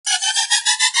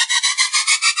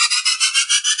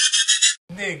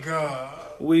Nigga.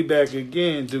 We back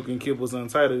again, Duke and Kibble's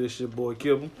Untitled. This your boy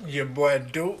Kibble. Your boy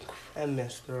Duke. And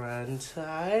Mr.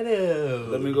 Untitled.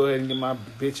 Let me go ahead and get my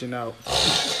bitching out.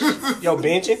 Yo,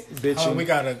 benching? Bitching. We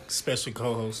got a special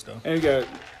co-host though. And we got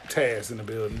Taz in the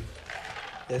building.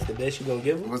 That's the best you gonna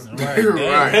give him? Right.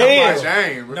 Damn.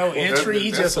 Dang. No entry,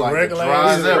 he just a like regular the ass.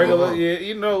 driest He's a ever, regular, huh? yeah.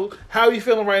 You know, how you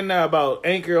feeling right now about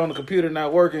Anchor on the computer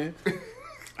not working?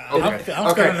 I'm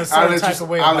feeling a certain type of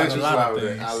way I'll about let a you lot slide of with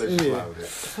things. that. I'll let you slide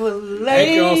with that.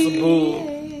 Anchor on some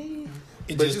bull.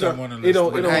 It But just you don't don't- want to it listen.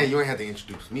 don't- But hey, you ain't have to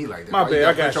introduce me like that. My Why bad, you I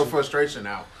gotta got put your you. frustration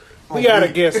out. We got a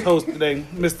guest host today,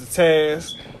 Mr.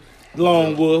 Taz,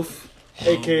 Lone Wolf,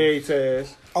 a.k.a.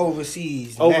 Taz,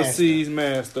 Overseas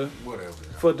Master Whatever.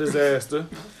 for disaster.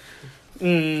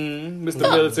 Mr.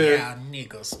 Military. Yeah,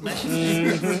 nigga, smash.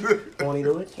 master. Won't he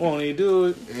do it? Won't he do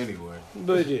it? Anyway.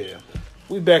 But yeah,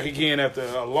 we back again after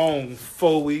a long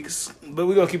 4 weeks. But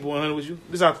we're going to keep it 100 with you.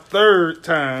 This is our third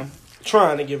time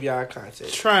Trying to give y'all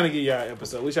content. trying to get y'all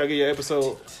episode. We try to get y'all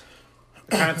episode,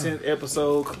 content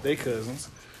episode, they cousins.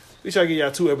 We try to get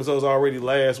y'all 2 episodes already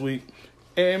last week.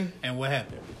 And And what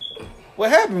happened? what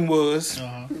happened was,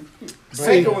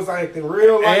 Anchor was like the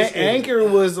real life. Anchor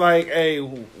was like, hey,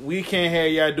 we can't have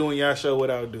y'all doing y'all show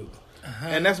without Duke.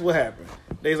 And that's what happened.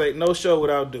 They was like, no show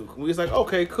without Duke. We was like,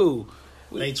 okay, cool.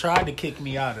 They tried to kick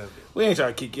me out of it. We ain't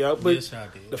trying to kick you out, but Yes, I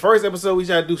did. the first episode we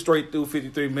tried to do straight through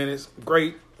 53 minutes.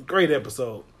 Great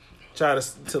episode. Try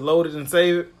to load it and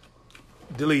save it.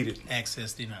 Delete it.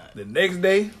 Access denied. The next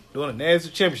day, doing a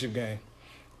national championship game.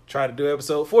 Try to do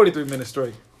episode 43 minutes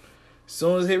straight. As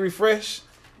soon as it hit refresh,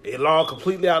 it logged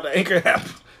completely out the Anchor app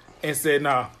and said,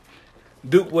 nah,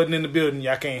 Duke wasn't in the building.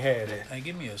 Y'all can't have that. Hey,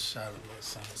 give me a shot of little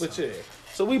something. But yeah,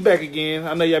 so we back again.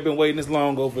 I know y'all been waiting this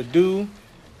long overdue.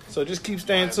 So just keep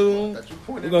staying tuned.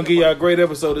 We're going to give y'all a great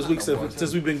episode this week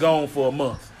since we've been gone for a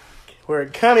month. We're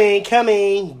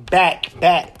coming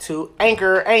back to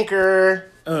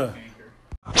Anchor.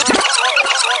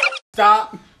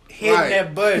 Stop hitting Right.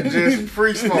 that button. Just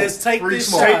free smoke. Let's take free this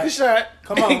smoke. shot. Take the shot.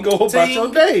 Come on. And go about Ting.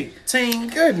 your day. Ting.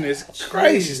 Goodness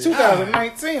gracious.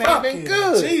 2019 ain't been Fucking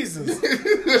good. Jesus.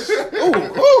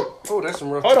 Ooh. Oh, that's some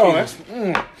rough Hold on.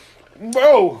 tequila. That's,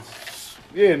 bro.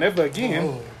 Yeah, never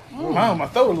again. Wow, my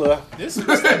throat a little. This is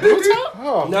that blue top?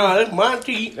 Oh, No, that's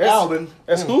Monty Alvin.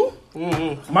 that's who?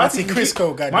 Monte can Crisco,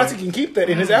 keep- goddamn. Monty can keep that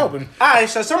in his album. Alright,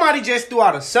 so somebody just threw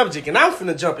out a subject, and I'm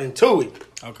finna jump into it.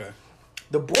 Okay.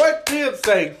 The boy Kib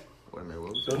say, Wait a minute,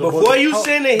 what was The that? before you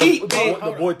send a heat pic,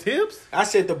 The boy Tibbs? I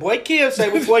said the boy Kib say,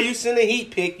 before you send a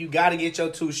heat pic, you gotta get your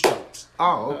 2 strokes.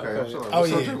 Oh, okay. I'm sorry. Oh, What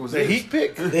yeah. subject was The this? Heat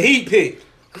pick? The heat pic.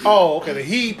 Oh, okay, the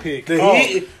Heat pick. The oh.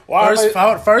 Heat. Why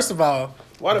First of all,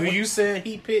 Why do the- you send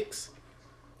heat pics?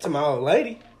 To my old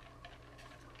lady.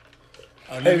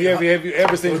 have you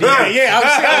ever seen Heat Yeah, pics? yeah.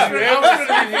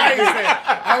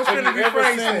 I was finna Have you ever rephrase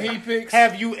seen that. Heat pics?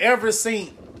 Have you ever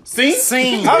seen?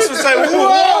 Seen? I was gonna say,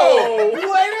 whoa! Wait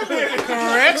a minute.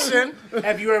 Correction.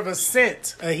 Have you ever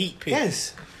sent a heat pic?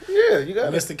 Yes. Yeah, you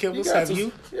got Mr. Kibbles, got have to-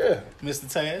 you? Yeah. Mr.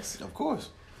 Taz? Of course.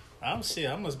 Oh shit,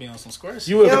 I must be on some square shit.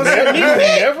 You ever know what I'm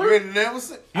saying? never? You ain't never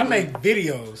seen. You make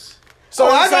videos. So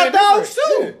I it's got the same dogs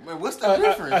difference. too. Man, what's the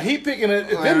difference? A Heat pick and a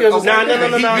Well, video is the okay. same No.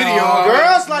 thing. Heat video.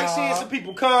 Girls like seeing some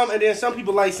people come, and then some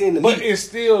people like seeing the But meat. it's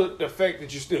still the fact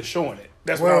that you're still showing it.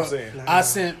 That's what I'm saying. I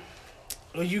sent.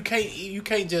 Well, you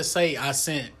can't just say I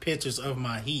sent pictures of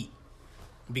my heat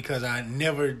because I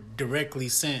never directly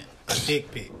sent a dick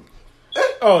pic.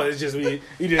 Oh, it's just me.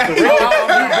 You just the You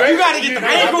gotta get the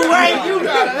angle right.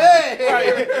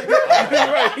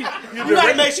 You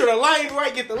gotta make sure the light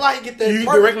right. Get the light. Get the. You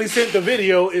perfect- directly sent the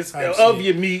video is Type of shit.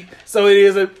 your meat, so it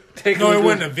is a take. No, it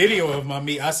wasn't a video of my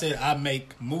meat. I said I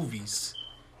make movies.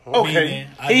 Okay.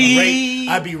 Meaning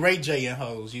I be Ray J and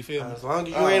hoes. You feel me? As long as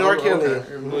you ain't R. Kelly.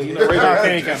 Okay. Well, you know, Ray J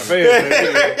Kane kind of fast.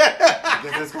 I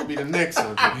guess that's gonna be the next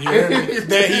one. You hear me? That's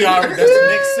the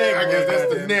next segment. I guess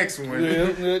that's the next one.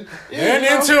 And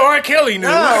into R. Kelly news.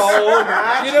 Oh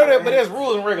my! You know that, but there's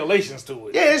rules and regulations to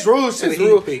it. Yeah, it's rules to the It's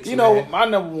rule. heat pics. You know, man. my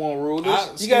number one rule is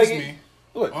you Excuse gotta get. me.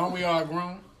 What? Aren't we all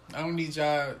grown? I don't need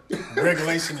y'all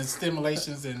regulation and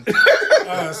stimulations and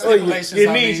Oh, stimulations. you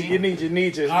I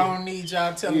need your. I don't need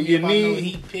y'all telling You me about no need-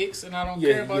 heat pics, and I don't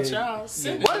Yeah, care about yeah, y'all.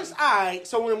 Send What is alright?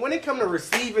 So when it come to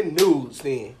receiving nudes,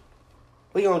 then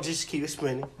we gonna just keep it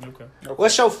spinning. it. Okay.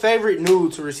 What's your favorite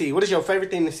nude to receive? What is your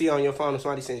favorite thing to see on your phone if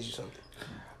somebody sends you something?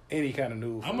 Any kind of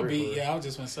nude. I'm gonna be. Yeah, I was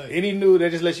just gonna say. Any nude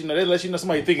that just lets you know. That lets you know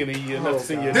somebody thinking of you enough to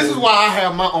send you. This is why I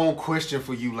have my own question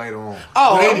for you later on.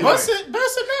 Oh, But anyway. Bust it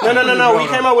down. No. We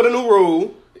came out with a new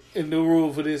rule. And the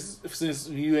rule for this, since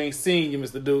you ain't seen you,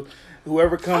 Mr. Dude,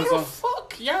 whoever comes How on. the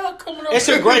fuck y'all coming up. It's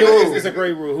a great rule. It's a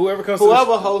great rule.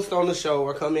 Whoever hosts on the show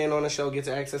or come in on the show gets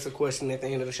to ask us a question at the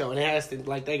end of the show. And it has to,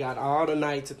 like, they got all the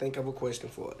night to think of a question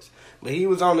for us. But he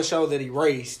was on the show that he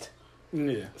raced,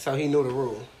 so he knew the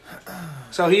rule.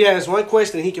 So he has one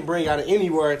question he can bring out of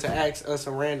anywhere to ask us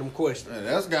a random question. Yeah,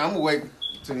 that's good. I'm gonna wait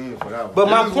to the end for that one. But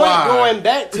my point going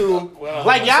back to,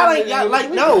 like, y'all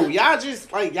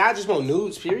just want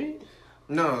nudes, period?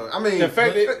 No, I mean, the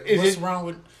fact What's wrong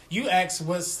with you? Ask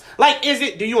what's like,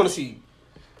 do you want to see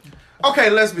okay,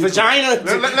 let's be vagina?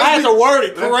 Clear. I have to word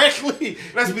it correctly.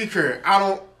 Let's be clear. I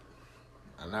don't.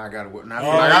 Now I gotta work. Now I feel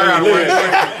Oh, like I gotta work.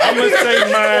 I'm gonna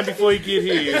say mine before he get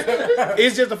his.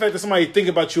 It's just the fact that somebody think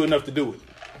about you enough to do it.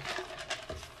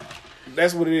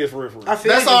 That's what it is for real.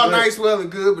 That's all nice, well and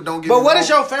good, but don't get. But what is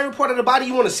your favorite part of the body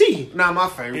you want to see? Not my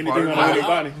favorite part. Anything Of on the the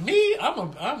body. body. me?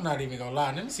 I'm not even gonna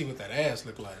lie. Let me see what that ass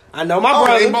look like. I know my Oh,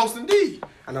 brother. they most indeed.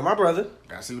 I know my brother.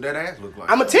 Gotta see what that ass look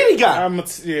like. I'm a titty guy. I want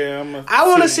to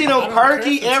see them I don't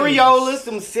perky care for titties. areolas,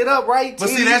 them sit upright titties. But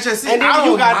see, that's just it. And I then you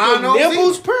don't got mind the those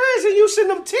nipples, either. purrs, and you send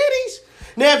them titties.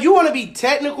 Now, if you want to be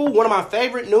technical, one of my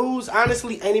favorite nudes,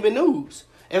 honestly, ain't even nudes.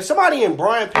 If somebody in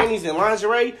bra and panties and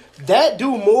lingerie, that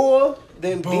do more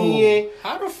than being.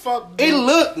 How the fuck? It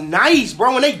look nice,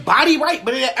 bro, when they body right,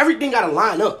 but everything got to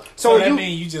line up. So that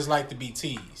means you just like to be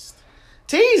teased.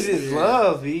 Tease is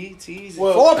love, V. Tease is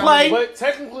Well, foreplay. but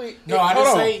technically, No, I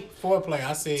didn't say foreplay.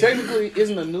 I said technically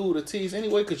isn't a nude a tease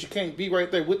anyway because you can't be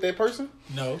right there with that person.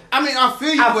 no. I mean, I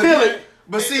feel you. I but feel that- it.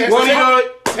 But see, That's what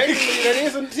technically that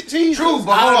is a tease. True,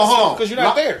 but hold on. because you're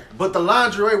not there. But the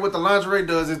lingerie, what the lingerie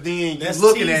does is then That's you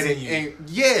looking at it, teasing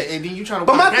you. and then you trying to.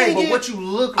 But play my the game, thing but is- what you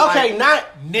look like? Okay, not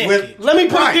Naked. Let me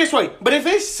put Right. it this way. But if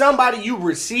it's somebody you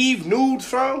receive nudes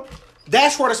from,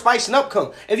 that's where the spicing up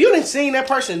come. If you didn't seen that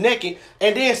person naked,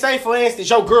 and then say for instance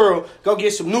your girl go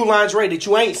get some new lingerie that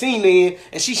you ain't seen then,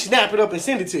 and she snap it up and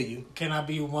send it to you, Can I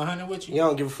be 100 with you you?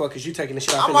 don't give a fuck because you taking the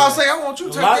shit off. I'm about to anyway. say, I want you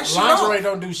to take that shit Lingerie off.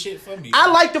 don't do shit for me. I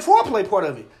like the foreplay part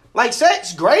of it. Like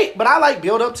sex, great, but I like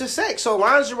build up to sex. So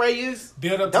lingerie is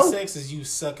Build up dope. to sex is you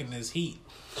sucking this heat.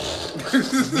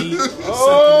 Me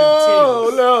Oh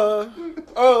sucking Lord!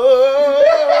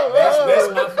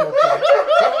 That's my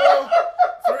foreplay.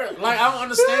 For real. Like I don't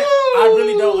understand. I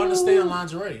really don't understand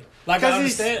lingerie. Like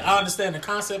 'Cause I understand the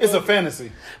concept. It's a of it.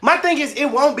 fantasy. My thing is, it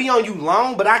won't be on you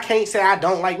long, but I can't say I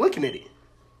don't like looking at it.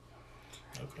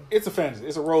 It's a fantasy.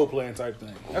 It's a role playing type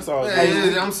thing. That's all. it Hey,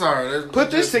 is. I'm sorry.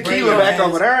 Put this bring tequila your back hands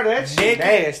over there. That shit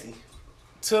naked. nasty.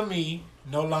 To me,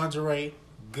 no lingerie.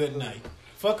 Good night.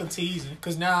 Fucking teasing,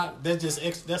 because now that's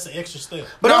just that's an extra step.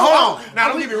 But Now hold hold on. Now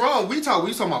don't get me wrong. We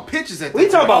talking about pictures at We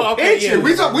that talking point. about okay, pictures. yeah.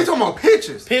 We talking about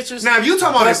pictures. Pictures. Now if you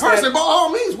talking about that Bust that- person, by all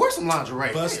means, wear some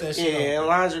lingerie. Bust that shit. Yeah, open.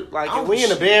 lingerie. Like Oh, if we in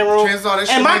the shit. bedroom, Chances are that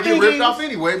shit and my might get thing ripped is, off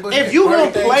anyway. But if you gonna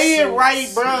birthday play it suits.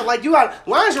 right, bro, like you got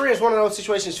lingerie is one of those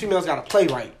situations females gotta play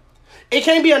right. It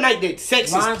can't be a night that sex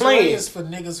is Lingerie playing. is for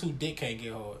niggas who dick can't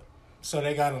get hard, so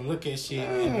they gotta look at shit.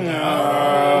 And,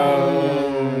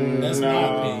 that's my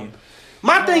opinion.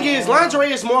 My thing is,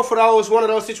 lingerie is more for one of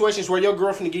those situations where your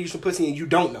girlfriend give you some pussy and you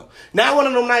don't know. Not one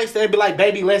of them nights that be like,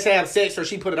 baby, let's have sex, or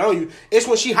she put it on you. It's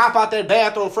when she hop out that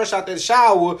bathroom, fresh out that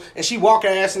shower, and she walk her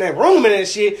ass in that room and that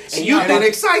shit, and you and that think,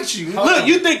 excites you. look,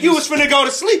 you think you was finna go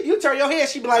to sleep. You turn your head,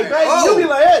 she be like, baby, Oh. you be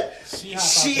like, hey. She hop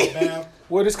Shit. out the bath.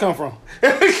 Where this come from?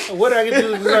 What did I get to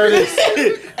do to deserve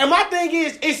this? And my thing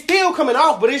is, it's still coming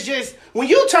off, but it's just, when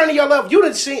you turn to your left, you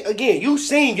done seen, again, you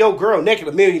seen your girl naked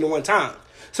 1,000,001 times.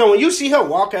 So when you see her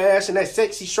walk her ass in that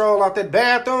sexy stroll out that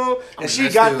bathroom, and she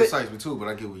that got still the... excites me too, but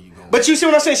I get where you going. But you see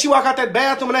what I'm saying? She walk out that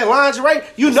bathroom in that lingerie,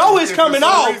 you know it's For coming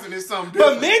some off. reason, it's something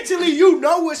But different. mentally, you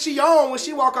know what she on when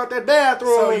she walk out that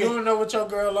bathroom. So you don't know what your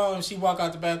girl on? She walk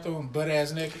out the bathroom butt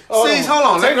ass naked. See, hold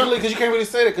on. Technically, because you can't really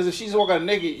say that. Because if she's walking out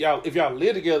naked, if y'all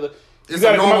live together, you It's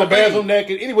gotta a come out the normal bathroom thing.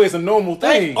 naked. Anyway, it's a normal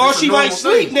thing. Or It's a she might normal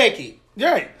sleep thing. naked.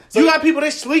 Right. So, You got people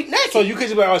that sleep naked. so you could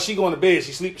just be like, oh, she going to bed.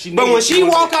 She sleep. She but naked, when she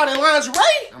going to walk bed. out in lingerie,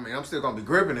 I mean, I'm still gonna be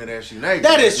gripping it as she naked.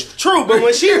 that is true. But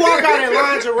when she walk out in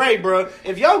lingerie, bro,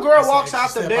 if your girl That's an walks extra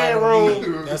out the step I don't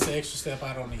bedroom, need. That's an extra step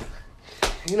I don't need.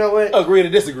 you know what? Agree to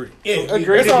disagree. Yeah,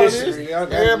 Agree That's to all it disagree. is.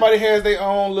 Okay. Everybody has their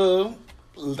own little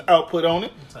output on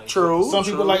it. True. Some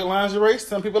people true. like lingerie.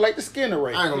 Some people like the skin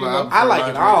array. I ain't gonna You lie. know? I like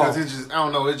it all. Because it's just, I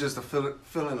don't know, it's just a feeling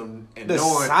of and The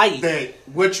knowing sight. that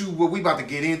what we about to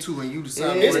get into and you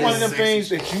decide. Yeah. It's what one of is them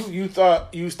sexy. things that you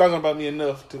thought you was talking about me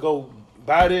enough to go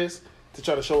buy this to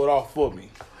try to show it off for me.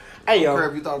 Hey I don't care yo,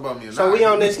 if you thought about me or so not. we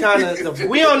on this kind of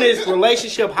we on this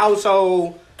relationship,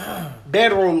 household,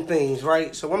 bedroom things,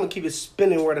 right? So I'm gonna keep it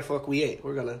spinning where the fuck we at.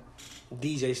 We're gonna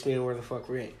DJ spin where the fuck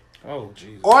we at. Oh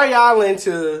Jesus! Are y'all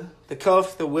into the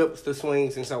cuffs, the whips, the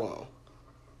swings, and so on?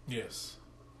 Yes.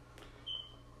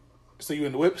 So you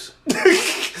in the whips?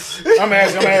 I'm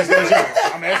asking in general.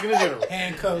 I'm asking in general.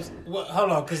 Handcuffs. What? Hold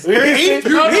on, because He's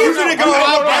gonna go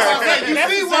out there. You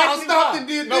see why I stopped and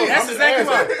did this? That's exactly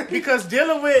why. Because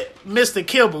dealing with Mr.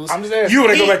 Kibbles, I'm just asking. You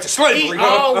wanna go back to slavery? He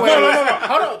always,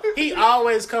 hold on. He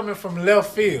always coming from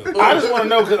left field. I just want to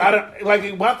know because I don't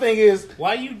like. My thing is,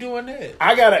 Why you doing that?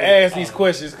 I gotta ask these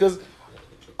questions because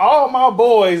all my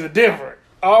boys are different.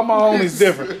 All my homies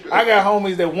different. I got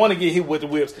homies that want to get hit with the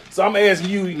whips. So I'm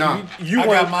asking you. No. You I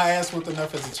want got my ass whipped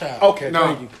enough as a child. Okay, No.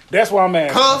 thank you. That's why I'm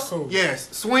asking. Cuffs, Cool. yes.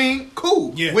 Swing,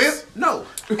 cool. Yes. Whip, no.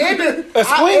 And A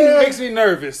swing makes me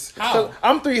nervous. How? 'Cause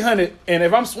I'm 300, and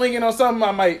if I'm swinging on something,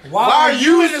 I might. Why are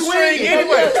you in the swing swinging?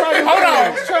 anyway? Hold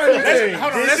on.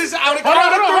 Hold on. This is out of Hold on,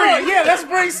 count of hold on. three. Yeah, let's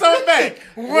bring something back.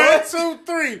 1, 2,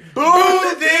 3.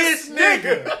 Boo this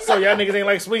nigga. So y'all niggas ain't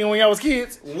like swinging when y'all was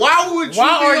kids? why would you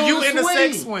Why be are on you the in the swing?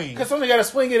 sex swing? Because somebody got to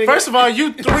swing it. First of all,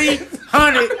 you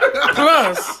 300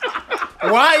 plus.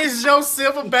 Why is your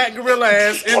silverback gorilla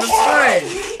ass in the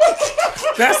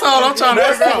swing? That's all I'm trying to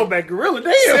that's figure out. silverback gorilla.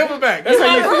 Damn. Silverback. That's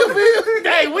how you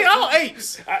feel. Hey, we all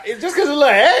apes. Just because it's a little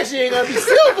ashy ain't gonna be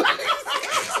silver.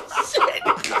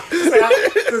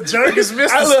 The jerk is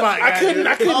missed the spot. I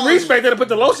couldn't reach back there to put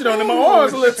the lotion on, and my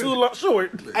arms a little too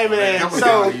short. Hey man, I'm so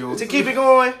down to you. to keep it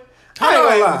going, I ain't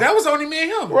gonna lie. That was only me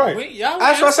and him. Right. Y'all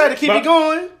That's what I say to keep But- it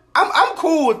going. I'm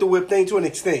cool with the whip thing to an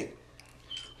extent.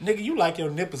 Nigga, you like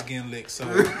your nipples getting licked, so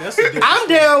that's a different I'm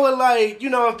down with like,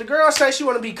 if the girl say she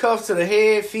want to be cuffed to the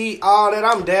head, feet, all that,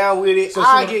 I'm down with it. So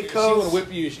I she get gonna cuffed.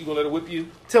 whip you. She gonna let her whip you.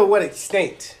 To what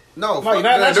extent? No, No, fuck not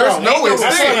that. trying There's to- no not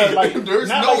trying extent. to, like, There's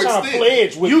not no like trying to extent.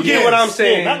 pledge with You get what I'm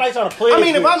saying. Yeah, not like trying to pledge. I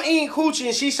mean, if with I'm eating coochie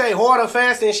and she say harder,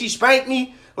 faster, and she spank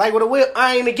me like with a whip,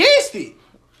 I ain't against it.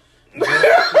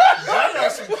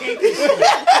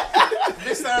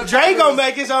 Dre gonna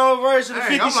make his own version of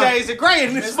Hey, 50 I'm like- Shades of Grey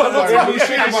in this Like, motherfucker. we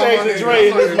 50 Shades of Dre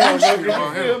in this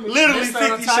motherfucker. You feel me? Literally This time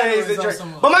 50 the title Shades is of Dre. on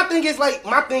some- But my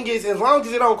thing is, as long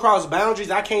as it don't cross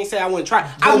boundaries, I can't say I wouldn't try.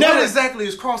 But I've what never. exactly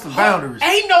is crossing boundaries?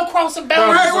 Ain't no crossing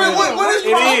boundaries. Wait, what is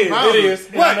crossing It boundaries? is.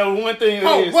 And I know one thing.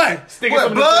 Oh, It is what? sticking What,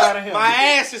 some blood? out of him. My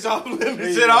ass is off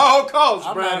limits at all costs,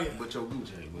 I'm bro. not even- But your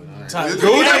Gucci ain't.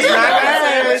 Gucci's not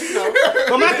ass.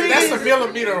 But my thing That's is, a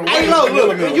millimeter away. hey,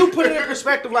 look, when you put it in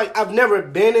perspective, like, I've never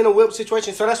been in a whip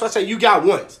situation, so that's why I say you got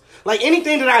once. Like,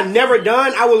 anything that I've never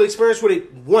done, I will experience with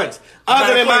it once.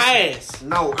 Other than my ass.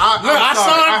 No, I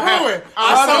saw it brewing.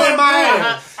 I saw Other it than my brewing.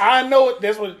 ass. I know it.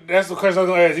 That's the question I was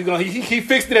gonna ask. He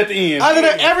fixed it at the end. Other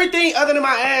than everything, other than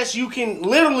my ass, you can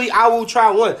literally, I will try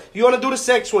one. You want to do the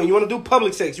sex swing, you want to do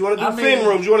public sex, you want to do fin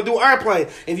rooms, you want to do airplane.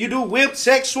 If you do whip,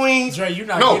 sex swings, Dre, you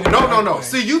not No. getting that.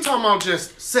 See, you talking about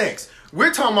just sex.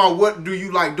 We're talking about what do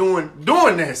you like doing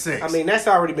that sex. I mean, that's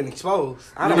already been exposed.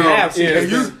 I don't You know, have yeah,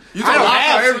 secrets. you I talking don't about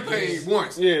have everything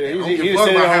once. Yeah, I don't he give a fuck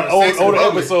said about it having on sex in older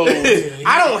public. episodes.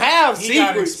 I don't have He got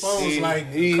secrets. exposed like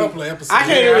he- a couple of episodes. I can't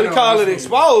Yeah, really I know, call I it know.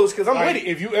 exposed because I'm Like, with it.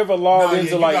 if you ever log No, yeah,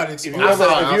 into you like, got if exposed. you ever, I saw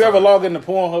it, if I you saw ever it. log into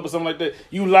Pornhub or something like that,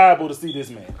 you liable to see this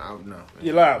man. No.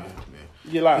 You're liable.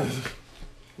 You're liable.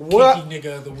 What? Kinky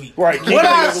nigga of the week. Right. Would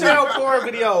I sell porn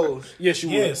videos? Yes, you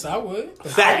would. Yes, I would.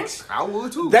 Facts. I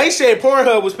would too. They said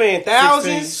Pornhub was paying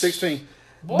thousands. 16.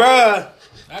 Bruh.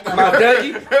 I got My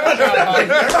Dougie.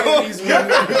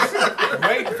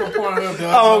 waiting for Pornhub to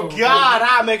Oh upload. God,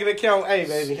 I'll make an account. Hey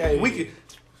baby, hey, we could.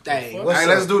 Hey, what's Hey, up?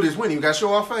 let's do this. When you got to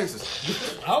show our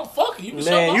faces. Oh fuck it, you can show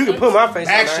Man, my you can face. put my face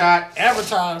Back on there. shot.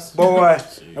 Advertise. Boy.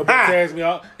 Nobody Ha. tags me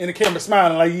out in the camera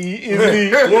smiling like, it's me.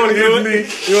 You want to do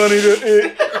it? You want to do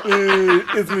it?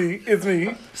 It's me. It's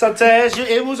me. So Taz,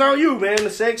 it was on you, man. The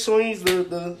sex swings,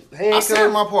 the I handcuffs. said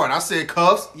my part. I said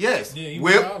cuffs, yes. Yeah, you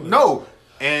Whip, went all in. no.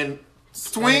 And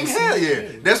swing, Swing, hell yeah. yeah.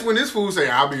 That's when this fool say,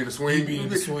 I'll be in the swing. You be in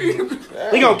the swing.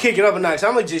 We gonna kick it up a notch.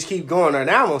 I'm gonna just keep going there.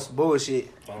 Now I'm on some bullshit.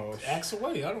 Axe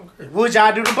away. I don't care. Would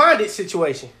y'all do the bondage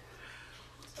situation?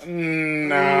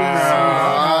 Nah.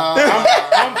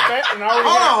 I'm fat and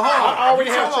I already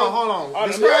have Hold on. I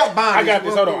Describe bondage. got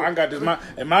this. Hold on. I got this.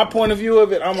 In my point of view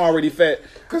of it, I'm already fat.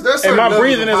 'Cause there's And certain my levels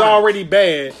breathing of is bondage. already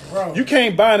bad. Bro. You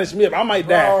can't bondage me up. I might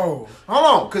die. Bro, Hold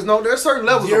on, because no, there's certain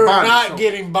levels you're of bondage. not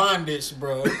getting bondage,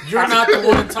 bro. You're not the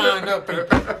one tying up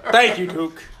people. Thank you,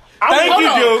 Duke. I'm Thank hold you,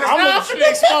 on, Duke. 'Cause now I'm finna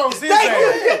expose his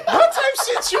ass. What type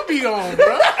shit you be on,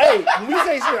 bro? Hey, when we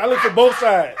say shit, I look for both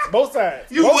sides. Both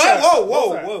sides. You Both what? sides. Whoa, Both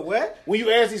whoa, sides. whoa, what? When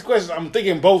you ask these questions, I'm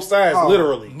thinking both sides,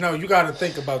 literally. No, you got to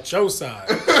think about your side.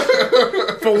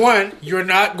 For one, you're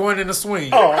not going in a swing.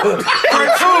 Oh, For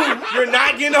two, you're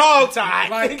not getting hog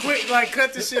tied. Like, quick, like,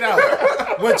 cut the shit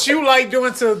out. What you like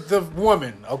doing to the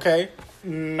woman, okay?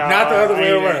 Nah, Not the other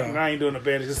way around. I ain't doing a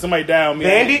bandage. Cause somebody down me.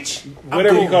 Bandage?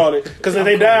 Whatever cool. you call it. Because if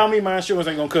they down me, my insurance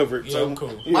ain't gonna cover it. Yeah, So I'm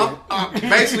cool. yeah.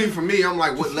 Basically, for me, I'm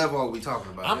like, what level are we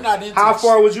talking about? I'm not into How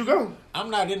far would you go? I'm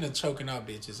not into choking out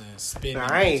bitches and spitting. Nah,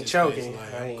 I ain't bitches' choking.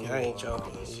 face. I ain't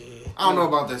choking. Yeah. I don't know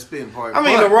about that spitting part. I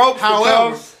mean, but, the ropes, the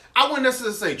however, cuffs. I wouldn't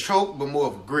necessarily say choke, but more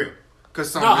of a grip. Because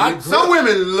some, I some grip.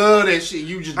 women love that shit.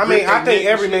 You just I grip mean, their I think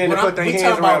neck every and shit. man to But put their we hands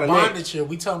talking around about the neck. bondage here.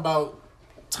 We talking about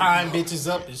tying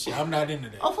bitches up and shit. I'm not into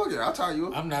that. Oh, fuck it. I'll tie you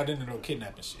up. I'm not into no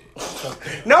kidnapping shit. Fuck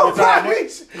that. No,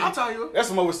 That's bitch. I'll tie you up. That's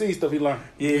some overseas stuff he learned.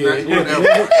 Yeah. Whatever.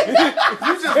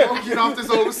 You just won't get off this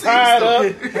overseas Tied stuff.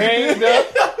 up, hanged up.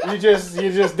 You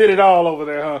just did it all over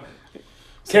there, huh?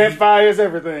 Campfires,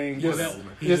 everything.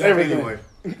 Just everything. Anyway.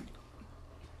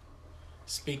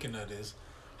 Speaking of this,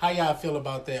 how y'all feel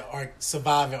about that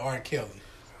surviving R. Kelly?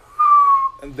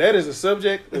 And that is a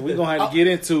subject that we're gonna have to get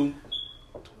into.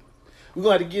 We're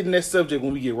gonna have to get in that subject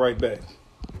when we get right back.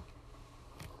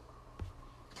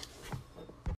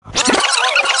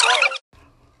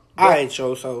 All right,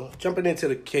 so jumping into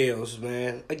the kills,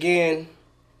 man. Again,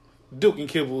 Duke and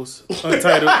Kibbles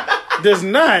Untitled does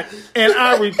not, and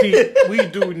I repeat, we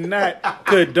do not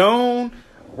condone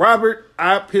Robert,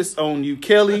 I piss on you,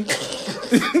 Kelly.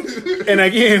 And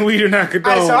again, we do not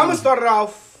condone. all right, so I'm gonna start it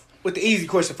off with the easy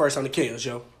question first on the kills,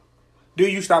 yo. Do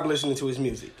you stop listening to his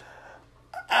music?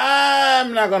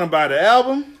 I'm not gonna buy the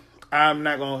album. I'm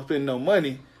not gonna spend no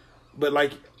money. But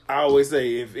like I always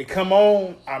say, if it come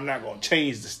on, I'm not gonna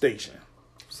change the station.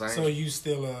 Same. So you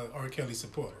still a R. Kelly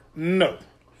supporter? No.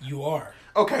 You are.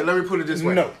 Okay, let me put it this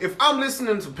way. No. If I'm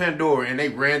listening to Pandora and they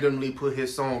randomly put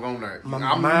his song on there, I'm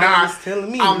mind not is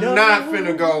telling me I'm no. not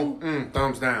finna go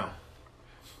thumbs down.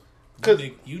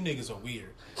 You niggas are weird.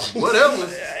 Whatever.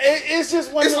 It's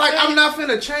just one. It's of like those I'm not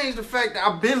finna change the fact that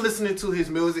I've been listening to his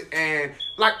music and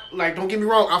like don't get me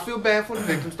wrong, I feel bad for the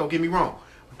victims, don't get me wrong.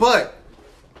 But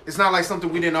it's not like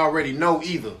something we didn't already know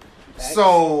either. Facts.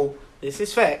 So This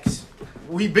is facts.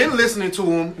 we've been listening to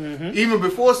him even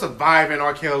before surviving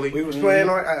R. Kelly. We was playing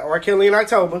R. Kelly in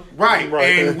October. Right.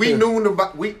 Right. And we knew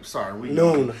about we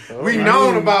Known.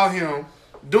 known about him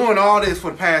doing all this for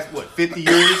the past 50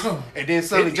 years, and then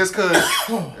suddenly just cause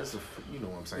that's you know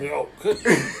what I'm saying. Yo,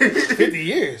 50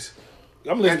 years.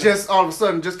 I'm listening. And just all of a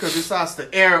sudden, just because it starts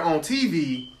to air on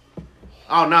TV,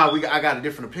 oh no, I got a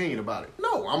different opinion about it.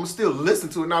 No, I'm still listen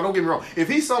to it. Now, don't get me wrong. If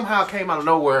he somehow came out of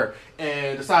nowhere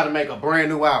and decided to make a brand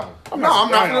new album, I'm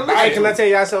not gonna listen. Hey, to can I it. tell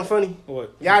y'all something funny?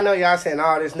 What? Y'all know y'all saying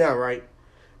all this now, right?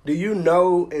 Do you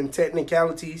know in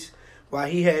technicalities why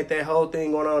he had that whole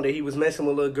thing going on that he was messing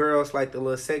with little girls, like the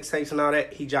little sex tapes and all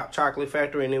that? He dropped Chocolate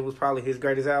Factory and it was probably his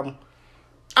greatest album.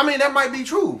 I mean, that might be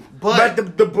true, but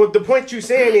But the point you're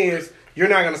saying is you're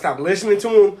not gonna stop listening to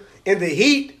him in the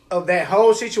heat of that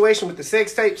whole situation with the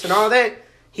sex tapes and all that.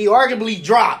 He arguably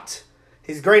dropped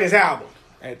his greatest album.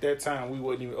 At that time, we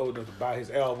wasn't even old enough to buy his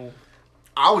album.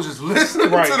 I was just listening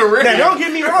Right. to the radio. Now don't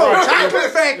get me wrong,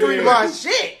 Chocolate Factory Yeah. my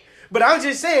shit. But I'm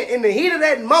just saying, in the heat of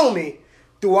that moment,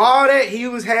 through all that, he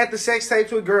had the sex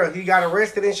tapes with girls. He got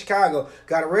arrested in Chicago,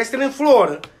 got arrested in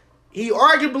Florida. He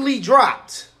arguably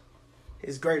dropped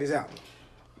his greatest album.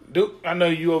 Duke, I know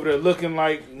you over there looking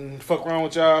like fuck around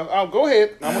with y'all. Oh, go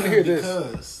ahead. I want to hear this.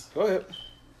 Because Go ahead.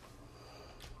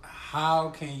 how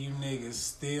can you niggas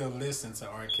still listen to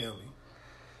R. Kelly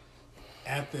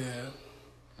after,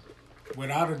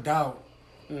 without a doubt,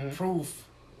 proof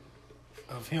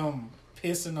of him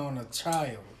pissing on a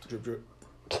child, Drip, drip.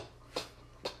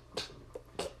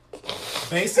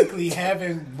 basically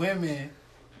having women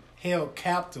held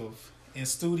captive in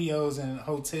studios and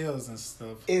hotels and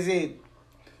stuff? Is it?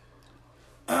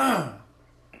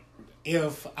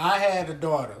 If I had a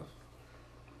daughter,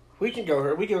 We can go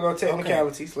here. We can go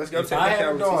technicalities. Let's go if I had a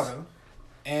technicalities. daughter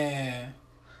and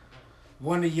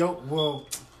one of your, well,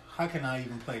 how can I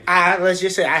even play this? Let's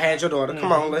just say I had your daughter.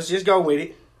 Come on, let's just go with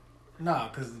it. Nah,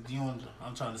 because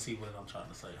I'm trying to see what I'm trying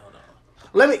to say. Hold on.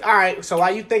 All right, so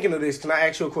while you thinking of this, can I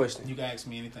ask you a question? You can ask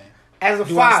me anything. As a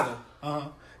Do I father, Uh-huh.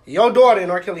 your daughter in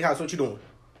R. Kelly house, what you doing?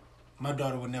 My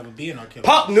daughter would never be in R. Kelly.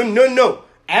 Pop, no.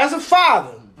 As a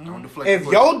father, Don't deflect if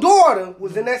the your daughter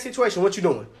was in that situation, what you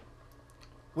doing?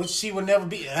 Which she would never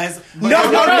be. No.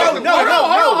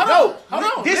 Hold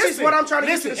on. This is what I'm trying to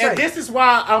get you to say. And this is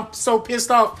why I'm so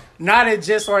pissed off. Not at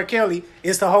just R. Kelly,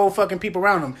 it's the whole fucking people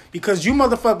around him. Because you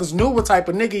motherfuckers knew what type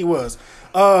of nigga he was.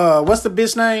 What's the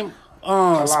bitch name?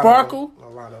 Sparkle. A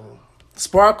lot of them.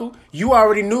 Sparkle, you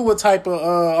already knew what type of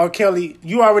R. Kelly.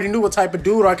 You already knew what type of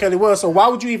dude R. Kelly was. So why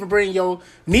would you even bring your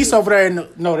niece over there?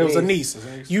 No, there was a niece.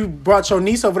 You brought your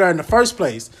niece over there in the first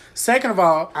place. Second of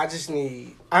all, I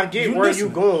get where you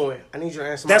going. I need you to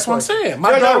answer my question. That's what I'm saying.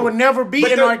 My daughter would never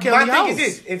be in R. Kelly's house. My thing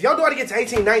is this: if your daughter gets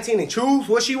 18, 19 and choose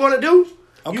what she want to do,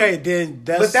 then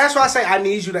that's. But that's why I say I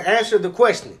need you to answer the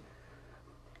question.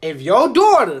 If your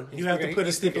daughter... You have to put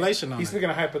a stipulation on it. He's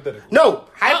speaking of hypothetical. No,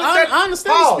 hypothetical. I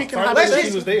understand he's speaking of hypothetical.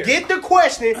 Let's just get the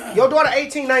question. Your daughter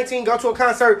 18, 19, go to a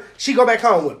concert, she go back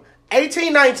home with him.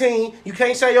 18, 19, you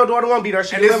can't say your daughter won't be there.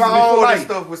 She can live her own life. This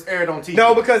stuff was aired on TV.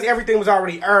 No, because everything was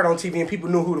already aired on TV and people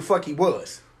knew who the fuck he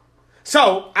was.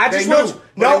 So, I just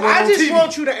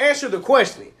want you to answer the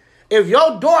question. If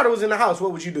your daughter was in the house,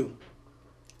 what would you do?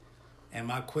 And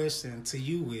my question to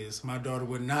you is, my daughter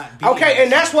would not be. Okay,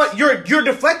 and that's what you're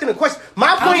deflecting the question.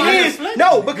 My point is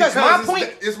because my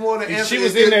point is more than answer. She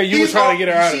was in there. You were trying to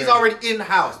get her out. She's already in the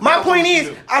house. My point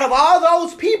is, out of all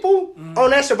those people on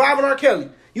that Surviving R. Kelly,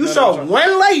 you saw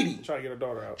one lady try to get her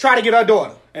daughter out. Try to get her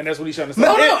daughter, and that's what he's trying to say.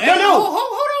 Hold on.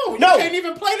 You can't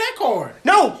even play that card.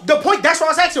 No, the point. That's what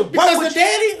I was asking. Because the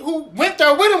daddy who went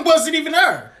there with him wasn't even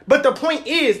there. But the point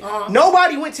is,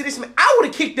 nobody went to this man. I would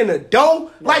have kicked in the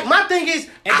door. Right. Like, my thing is,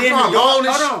 and then the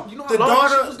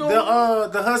daughter,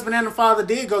 the husband and the father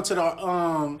did go to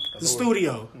the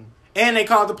studio. And they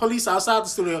called the police outside the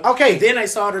studio. Okay. And then they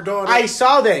saw the daughter. I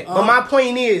saw that. But my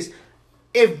point is,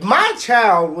 if my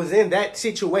child was in that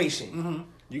situation...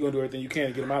 You're going to do everything you can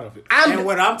to get him out of it. And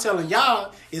what I'm telling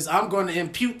y'all is I'm going to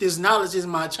impute this knowledge in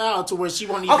my child to where she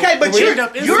won't even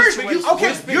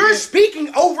you're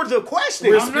speaking over the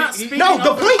question. I'm not speaking. No,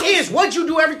 the point is, would you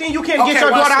do everything you can to get your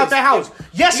daughter out the house?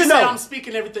 Yes or no? I'm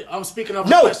speaking everything. I'm speaking over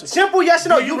the question. Simple yes or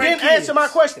no. You didn't answer my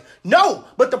question. No,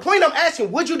 but the point I'm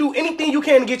asking, would you do anything you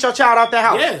can to get your child out the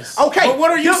house? Yes. Okay. But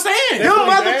what are you saying? Them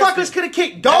motherfuckers could have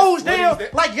kicked doors down.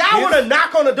 Like, y'all would have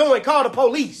knocked on the door and called the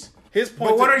police. His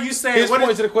point. But what are you saying? His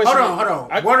point to the question. Hold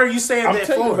on. What are you saying that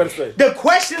for? The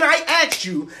question I asked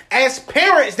you, as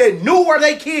parents that knew where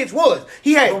their kids was,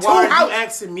 he had two houses. Why are you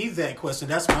asking me that question?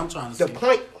 That's what I'm trying to say. The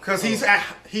point, because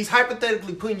he's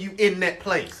hypothetically putting you in that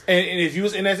place. And if you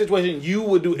was in that situation, you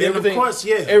would do everything. Of course,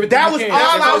 yeah. That was all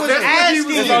I was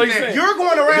asking. You're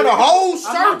going around a whole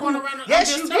circle.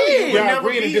 Yes, you did. Y'all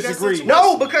agreed and disagreed.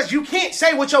 No, because you can't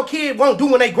say what your kid won't do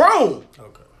when they grown.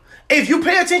 If you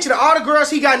pay attention to all the girls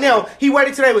he got now, he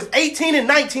waited till they was 18 and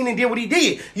 19 and did what he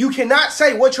did. You cannot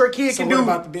say what your kid can do. So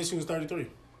what about the bitch who was 33?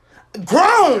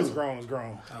 Grown. It's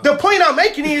grown. The point I'm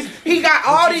making is he got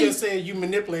all these. You just said you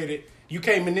manipulated. You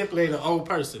can't manipulate an old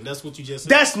person. That's what you just said.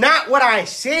 That's not what I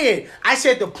said. I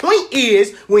said the point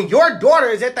is when your daughter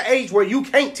is at the age where you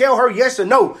can't tell her yes or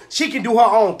no, she can do her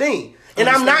own thing. And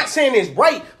I'm not saying it's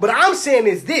right, but I'm saying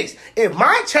is this. If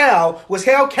my child was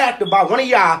held captive by one of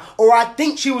y'all, or I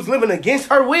think she was living against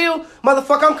her will,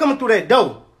 motherfucker, I'm coming through that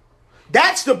door.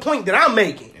 That's the point that I'm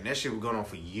making. And that shit was going on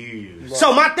for years.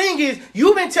 So my thing is,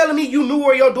 you've been telling me you knew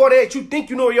where your daughter at, you think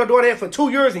you knew where your daughter at for 2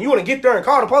 years, and you want to get there and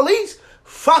call the police?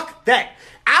 Fuck that.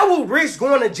 I will risk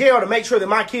going to jail to make sure that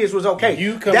my kids was okay.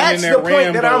 That's the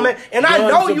point that I'm at. And I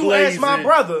know you as my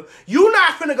brother, you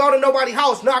not finna go to nobody's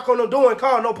house, knock on the door, and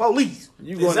call no police.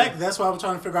 Exactly. That's why I'm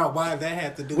trying to figure out why that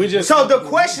had to do with it. So the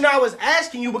question I was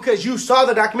asking you, because you saw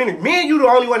the documentary, me and you the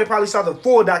only one that probably saw the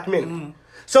full documentary.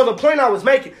 So the point I was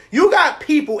making, you got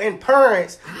people and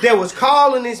parents that was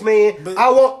calling this man, I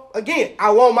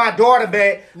want my daughter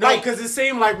back. No, because it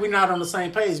seemed like we're not on the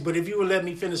same page. But if you would let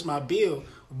me finish my bill,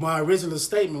 my original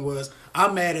statement was,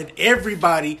 I'm mad at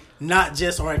everybody, not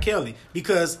just R. Kelly.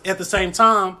 Because at the same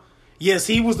time, yes,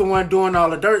 he was the one doing all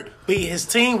the dirt, but his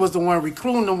team was the one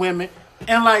recruiting the women.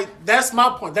 And, that's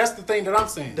my point. That's the thing that I'm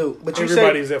saying. Dude, but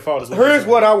everybody's at fault. Here's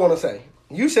what I want to say.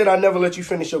 You said I never let you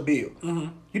finish your bill.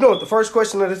 You know what the first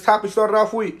question of this topic started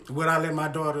off with? Would I let my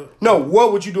daughter... No,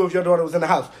 what would you do if your daughter was in the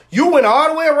house? You went all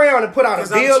the way around and put out a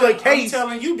bill in case... I'm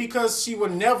telling you because she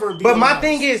would never be... But my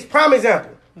thing is, prime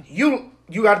example, you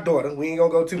got a daughter. We ain't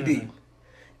going to go too deep.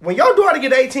 When your daughter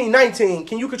get 18, 19,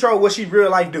 can you control what she real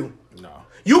life do? No.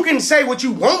 You can say what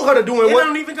you want her to do. It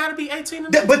don't even got to be 18 or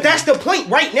 19. But that's the point.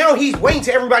 Right now, he's waiting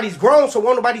till everybody's grown, so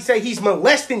won't nobody say he's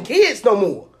molesting kids no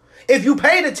more. If you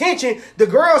paid attention, the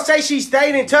girl say she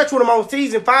stayed in touch with him on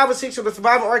season 5 or 6 of the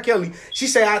Surviving R. Kelly. She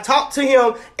said, I talked to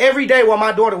him every day while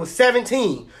my daughter was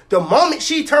 17. The moment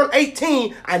she turned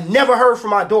 18, I never heard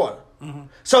from my daughter.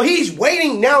 So he's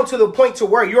waiting now to the point to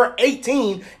where you're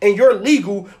 18 and you're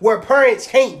legal, where parents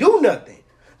can't do nothing.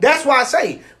 That's why I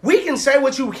say, we can say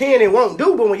what you can and won't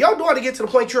do, but when your daughter gets to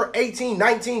the point you're 18,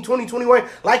 19, 20, 21,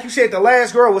 like you said, the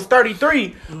last girl was 33,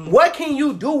 what can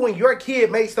you do when your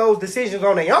kid makes those decisions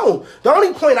on their own? The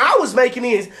only point I was making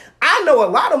is, I know a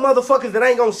lot of motherfuckers that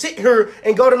ain't gonna sit here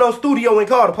and go to no studio and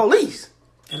call the police.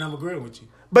 And I'm agreeing with you.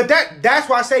 But that's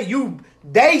why I say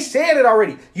they said it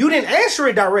already. You didn't answer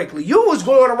it directly. You was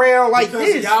going around like because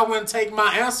this. Y'all wouldn't take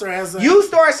my answer as a... You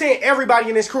start saying everybody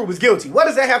in this crew was guilty. What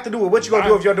does that have to do with what you going to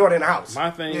do with your daughter in the house? My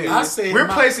thing is... I said we're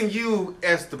placing you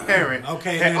as the parent.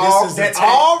 Okay, that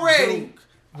already...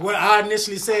 What I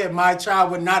initially said, my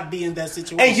child would not be in that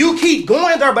situation. And you keep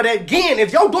going there, but again,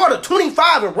 if your daughter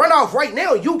 25 and run off right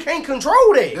now, you can't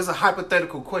control that. It's a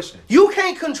hypothetical question. You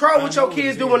can't control what your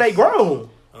kids do when they grown.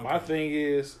 Okay. My thing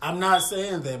is... I'm not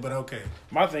saying that, but okay.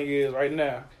 My thing is, right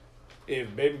now,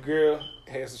 if baby girl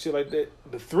has some shit like that,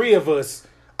 the three of us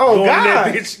going in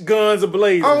that bitch guns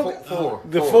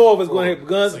ablazing. The four of us going to have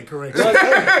guns. Correct.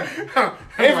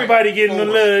 Everybody getting a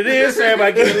little of this,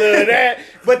 everybody getting a little of that.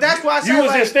 But that's why I said, you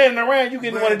was just standing around, you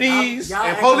getting one of these.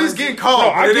 And police getting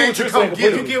called. No, I get what you're saying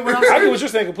completely. You get what I'm saying? I get what you're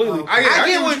saying completely.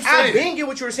 I didn't get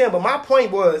what you were saying, but my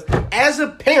point was, as a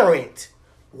parent,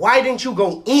 why didn't you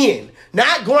go in?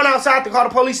 Not going outside to call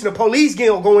the police and the police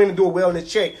go in and do a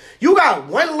wellness check. You got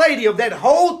one lady of that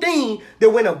whole thing that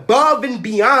went above and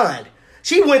beyond.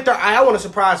 She went there, I want to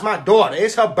surprise my daughter.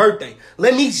 It's her birthday.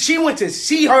 She went to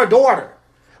see her daughter.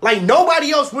 Like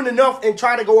nobody else went enough and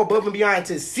tried to go above and beyond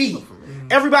to see.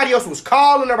 Everybody else was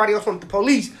calling, everybody else went to the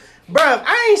police. Bruh,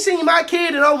 I ain't seen my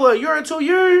kid in over a year or 2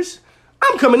 years.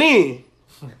 I'm coming in.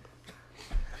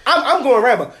 I'm going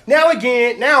Rambo. Now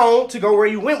to go where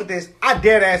you went with this, I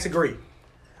dead ass agree.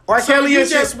 R. Kelly you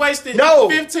just wasted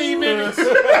 15 minutes.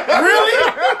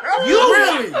 Really?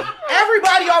 Really?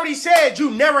 Everybody already said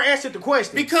you never answered the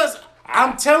question. Because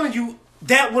I'm telling you,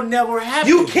 that would never happen.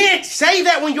 You can't say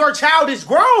that when your child is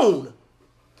grown.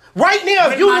 Right now,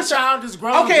 when my child is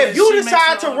grown, okay, if you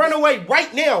decide to run away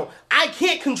right now, I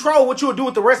can't control what you'll do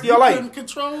with the rest of your life. Couldn't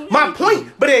control my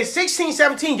point. But at 16,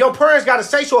 17, your parents got a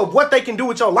say-so of what they can do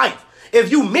with your life.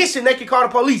 If you missing, they can call the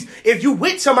police. If you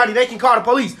with somebody, they can call the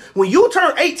police. When you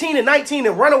turn 18 and 19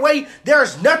 and run away,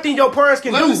 there's nothing your parents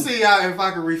can do. Let me see if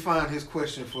I can refine his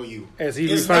question for you. As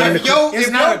he refined it. It's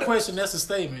not a question, that's a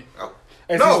statement.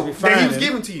 No, that he was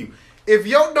giving to you. If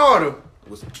your daughter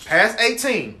was past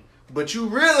 18, but you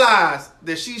realize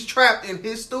that she's trapped in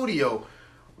his studio,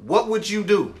 what would you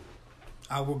do?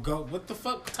 I would go, what the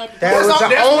fuck type of That was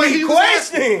the only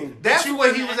question. That's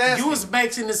what he was asking. You was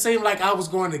making it seem like I was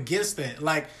going against that.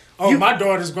 Like, my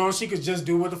daughter's grown, she could just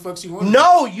do what the fuck she wants.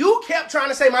 No, you kept trying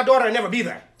to say my daughter would never be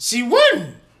there. She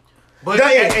wouldn't. But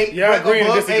y'all agreeing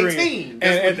to disagree. And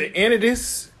at the end of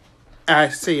this, I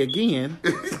say again,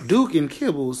 Duke and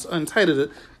Kibbles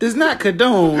Untitled does not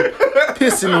condone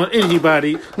pissing on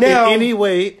anybody now, in any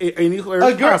way,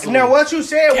 anywhere possible. Now, what you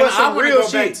said was some real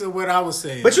shit. Back to what I was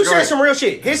saying. But you said some real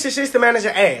shit. His assistant manager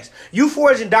asked, you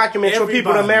forging documents for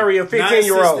people to marry a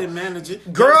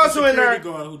 15-year-old. Girls who in there.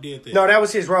 Who did that. No, that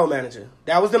was his role manager.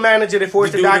 That was the manager that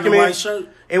forged the document.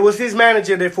 It was his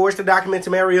manager that forged the document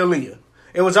to marry Aaliyah.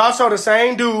 It was also the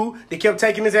same dude that kept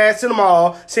taking his ass to the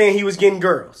mall saying he was getting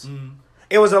girls.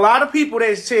 It was a lot of people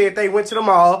that said they went to the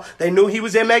mall. They knew he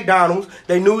was at McDonald's.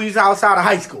 They knew he was outside of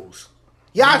high schools.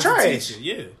 Y'all trash.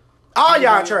 Yeah. All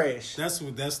y'all trash. That's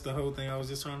the whole thing I was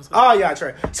just trying to say. All y'all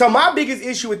trash. So my biggest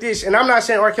issue with this, and I'm not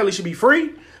saying R. Kelly should be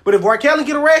free, but if R. Kelly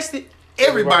get arrested,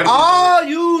 everybody. All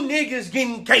you niggas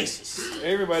getting cases.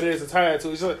 Everybody is tied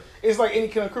to it. It's like any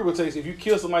kind of criminal case. If you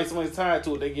kill somebody's tied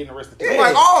to it, they getting arrested. It's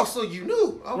like, so you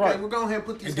knew. Okay, right. We're going ahead and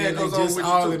put these handcuffs on with you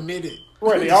all admit it.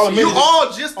 Right, they all admitted. You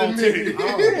all just admitted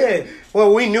it. Yeah.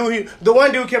 Well, we knew the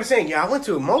one dude kept saying, I went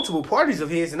to multiple parties of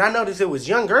his and I noticed it was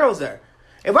young girls there.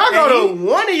 If I go to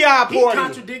one of y'all parties, he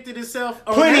contradicted himself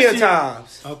plenty of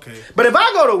times. Okay. But if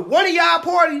I go to one of y'all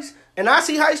parties and I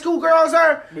see high school girls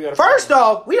there, first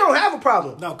off, we don't have a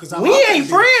problem. No, because we ain't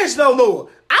friends no more.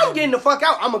 I'm getting the fuck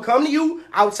out. I'm gonna come to you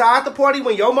outside the party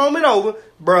when your moment over.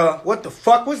 Bruh, what the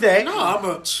fuck was that?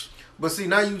 No, But see,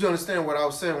 now you understand what I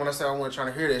was saying when I said I wasn't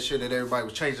trying to hear that shit that everybody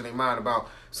was changing their mind about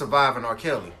surviving R.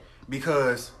 Kelly.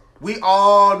 Because we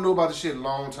all knew about the shit a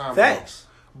long time ago.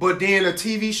 But then a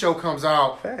TV show comes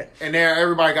out, and then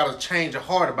everybody got to change their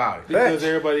heart about it. Because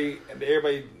everybody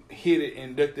hid it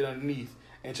and ducked it underneath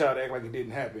and tried to act like it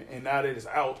didn't happen. And now that it's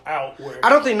out. Where I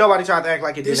don't think nobody tried to act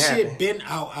like it didn't happen. This shit been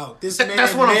out. This man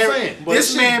That's what I'm saying.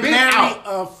 This man married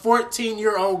a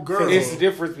 14-year-old girl. It's the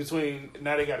difference between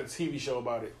now they got a TV show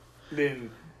about it.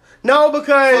 Then no,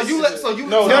 because the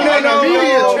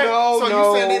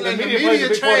media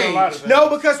changed. No,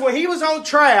 because when he was on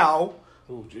trial,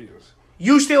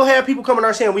 you still have people coming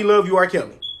out saying, we love you, R.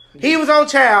 Kelly. He was on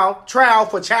trial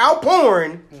for child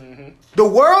porn. Mm-hmm. The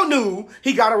world knew.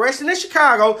 He got arrested in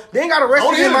Chicago, then got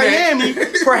arrested in Miami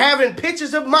for having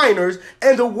pictures of minors,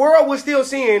 and the world was still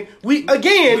saying, he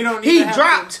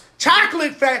dropped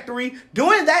Chocolate Factory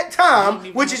during that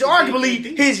time, which is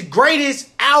arguably his greatest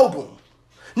album.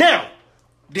 Now,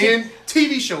 then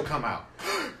TV show come out.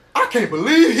 I can't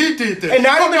believe he did that. And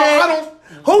now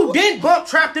who did bump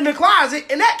Trapped in the Closet,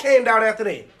 and that came out after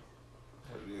that.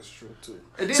 That's true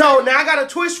too. So now I got a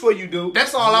twist for you, dude.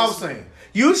 That's all I was saying.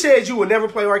 You said you would never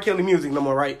play R. Kelly music no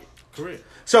more, right? Correct.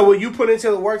 So will you put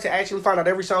into the work to actually find out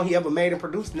every song he ever made and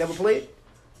produced and never played?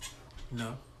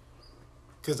 No.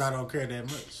 Because I don't care that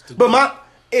much. But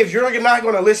if you're not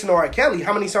going to listen to R. Kelly,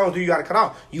 how many songs do you got to cut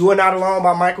off? You Are Not Alone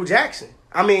by Michael Jackson.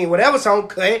 I mean, whatever song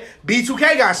cut.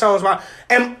 B2K got songs by...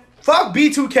 And fuck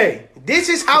B2K. This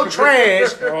is how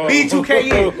trash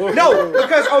B2K is. No,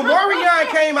 because Omarion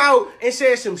came out and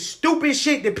said some stupid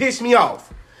shit that pissed me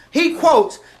off. He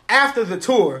quotes, after the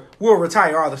tour, we'll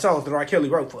retire all the songs that R. Kelly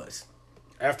wrote for us.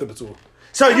 After the tour.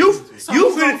 So you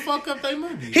finna fuck up their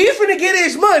money. He's finna get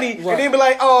his money and then be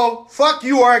like, oh, fuck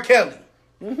you, R. Kelly.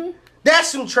 Mm-hmm. That's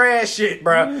some trash shit,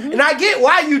 bro. Mm-hmm. And I get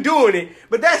why you doing it,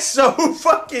 but that's so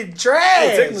fucking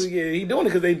trash. Technically, yeah, he doing it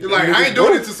because they... Like, I ain't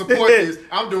doing it to support this.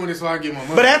 I'm doing it so I get my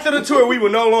money. But after the tour, we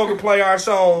will no longer play our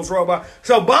songs, Robot.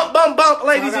 So bump, bump, bump,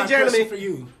 ladies and gentlemen. For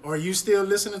you, are you still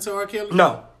listening to R. Kelly?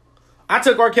 No. I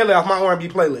took R. Kelly off my R&B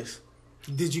playlist.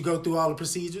 Did you go through all the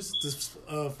procedures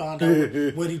to find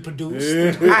out what he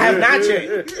produced? I have not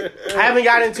checked. I haven't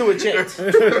got into it yet.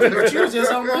 But you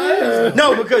just on my ass.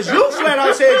 No, because you flat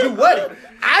out said you wouldn't.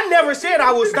 I never said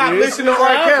I would stop listening to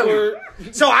R. Kelly.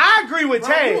 So I agree with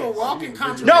Taz. You a walking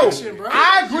contradiction, bro.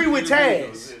 I agree with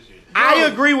Taz. I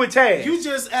agree with Taz. You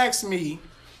just asked me,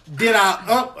 did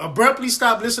I abruptly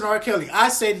stop listening to R. Kelly? I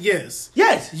said yes.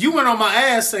 Yes. You went on my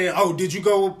ass saying, oh, did you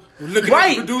go look at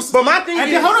the producer? But my thing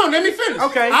is... Then, hold on, let me finish.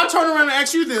 Okay. I'll turn around and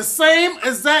ask you the same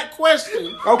exact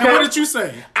question. Okay. And what did you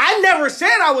say? I never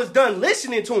said I was done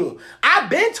listening to him. I've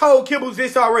been told Kibbles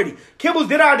this already. Kibbles,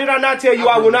 did I not tell you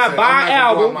I will not buy an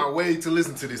album? I'm not going to go out my way to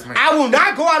listen to this man. I will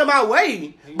not go out of my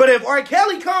way. But if R.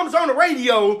 Kelly comes on the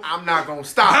radio... I'm not going to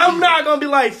stop. I'm not going to be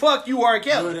like, fuck you, R.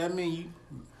 Kelly. Well, that mean you...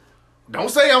 Don't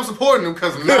say I'm supporting him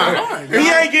because I'm not. He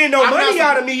ain't getting no money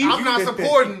out of me. I'm not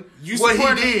supporting what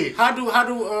he did. How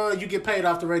do you get paid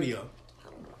off the radio?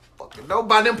 No,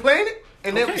 by them playing it,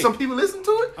 and then some people listen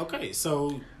to it. Okay,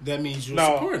 so that means you're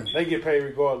supporting it. They get paid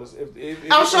regardless.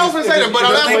 I'm sure if say that,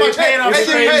 but they get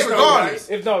paid regardless.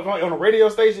 If on a radio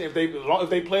station, if they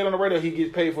play it on the radio, he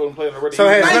gets paid for them playing on the radio. So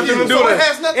it has nothing to do with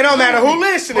it. It don't matter who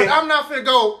listening. But I'm not finna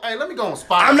go. Hey, let me go on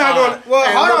Spotify. I'm not going.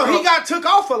 Well, hold on. He got took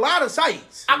off a lot of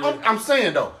sites. I'm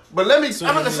saying though, but let me.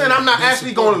 I'm not saying I'm not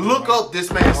actually going to look up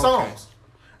this man's songs.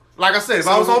 Like I said, if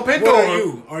I was on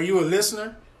Pandora, are you a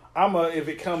listener? If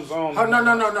it comes on. Oh no!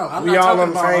 I'm not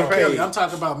talking about R. Kelly. I'm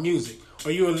talking about music.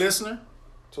 Are you a listener?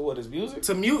 To what is music?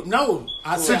 To mute? No,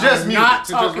 I said just I'm music. not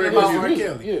talking about R. Music.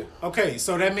 Kelly. Yeah. Okay,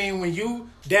 so that means when you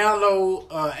download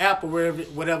app or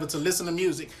whatever to listen to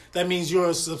music, that means you're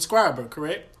a subscriber,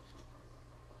 correct?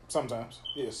 Sometimes,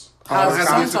 yes.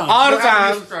 Sometimes. All the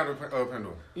time.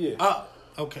 Yeah.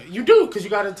 Okay, you do because you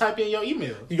got to type in your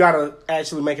email. You got to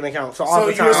actually make an account. So all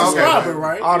the time, you're a subscriber,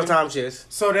 right? All the time, yes.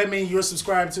 So that means you're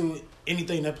subscribed to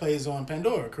anything that plays on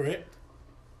Pandora, correct?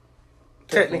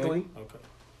 Technically. Okay.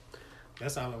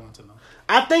 That's all I want to know.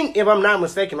 I think, if I'm not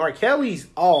mistaken, R. Kelly's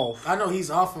off. I know he's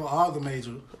off of all the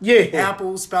major. Yeah.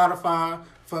 Apple, Spotify,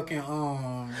 fucking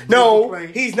No, Google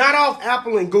Play. he's not off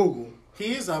Apple and Google.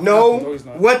 He is off. No, Apple. he's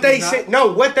not. what they said.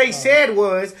 No, what they said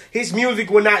was his music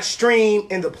will not stream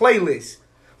in the playlist,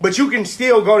 but you can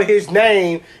still go to his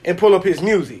name and pull up his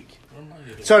music.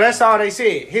 So that's all they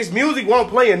said. His music won't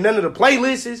play in none of the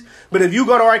playlists, but if you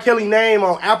go to R. Kelly name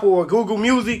on Apple or Google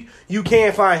Music, you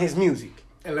can find his music.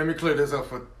 And let me clear this up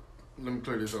for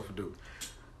Duke.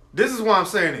 This is why I'm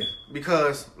saying it,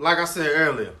 because like I said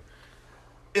earlier,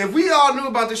 if we all knew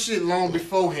about this shit long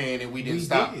beforehand and we didn't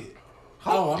stop. Did.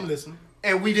 Oh, I'm listening.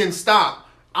 And we didn't stop.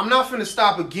 I'm not finna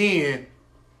stop again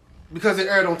because it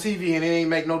aired on TV and it ain't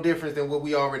make no difference than what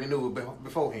we already knew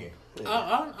beforehand.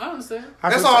 I understand.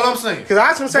 That's all I'm saying. Because I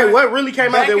was going to say, what really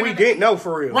came out that we didn't know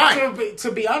for real? Right.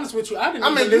 To be honest with you, I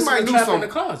didn't even you listen might to do Trap some in the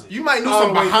Closet. You might know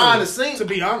some behind the scenes. To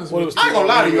be honest with you. I ain't gonna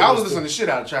lie to you. I was listening to shit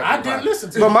out of Trap. I didn't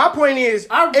listen to it. But my point is,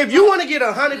 if you want to get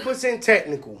 100%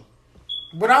 technical.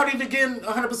 Without even getting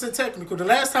 100% technical, the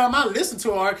last time I listened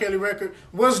to an R. Kelly record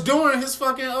was during his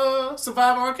fucking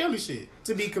Survivor R. Kelly shit,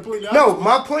 to be completely honest. No,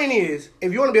 my point is,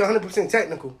 if you want to be 100%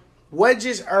 technical, what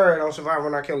just aired on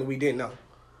Survivor R. Kelly we didn't know?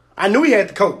 I knew he had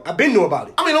the coat. I been knew about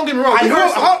it. I mean, don't get me wrong. I knew.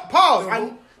 Rehearsal-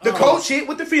 Pause. The coat shit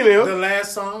with the female. The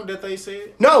last song that they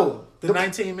said? No. The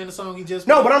 19-minute song he just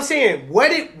No, played? but I'm saying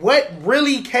what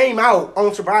really came out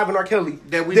on Surviving R. Kelly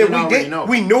That we didn't already know.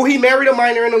 We knew he married a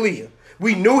minor in Aaliyah.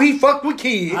 We knew he fucked with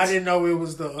kids. I didn't know it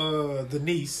was the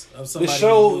niece of The somebody.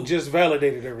 show just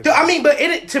validated everything. I mean, but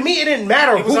to me, it didn't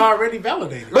matter. It was already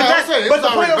validated. But, Like I said, it but was the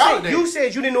point already I'm saying, validated. you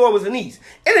said you didn't know it was a niece.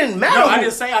 It didn't matter. No, who- I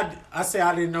didn't say I said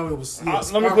I didn't know it was.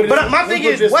 let me put it- But my Let's thing put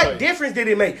it is, this what way. difference did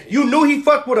it make? You knew he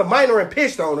fucked with a minor and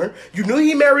pissed on her. You knew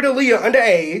he married Aaliyah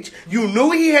underage. You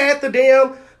knew he had the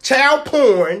damn child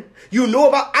porn.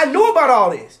 I knew about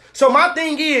all this. So my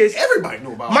thing is, Everybody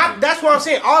knew about it. that's what I'm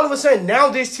saying. All of a sudden, now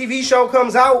this TV show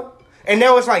comes out, and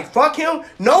now it's like, fuck him.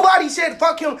 Nobody said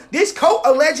fuck him. This coat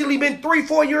allegedly been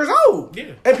 3-4 years old.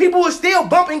 Yeah. And people are still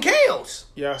bumping Kales.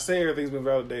 Yeah, I say everything's been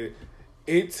validated.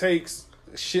 It takes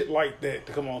shit like that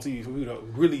to come on TV for you to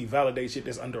really validate shit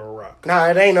that's under a rock. Nah,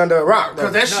 it ain't under a rock, bro.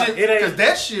 Because No, it ain't-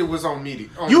 that shit was on media.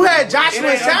 You had Joshua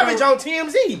It ain't Savage under- on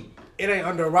TMZ. It ain't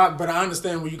under a rock, but I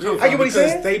understand where you come I from get what he's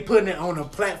because saying. they putting it on a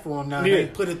platform now. Yeah. They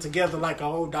put it together like a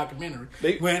whole documentary.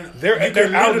 They're you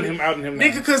can outing literally- him now.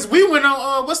 Nigga, because we went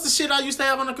on what's the shit I used to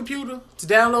have on the computer to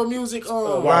download music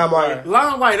on LimeWire.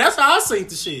 LimeWire. That's how I seen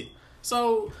the shit.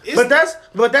 So, it's,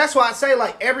 But that's why I say,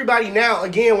 like, everybody now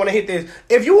again want to hit this.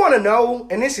 If you want to know,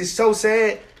 and this is so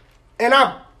sad, and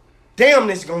damn,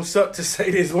 this is gonna suck to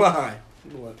say this line.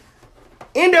 What?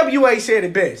 NWA said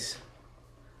it best.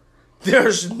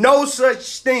 There's no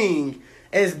such thing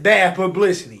as bad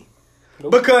publicity.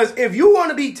 Because if you want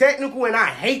to be technical, and I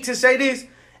hate to say this,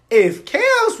 if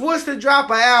Kels was to drop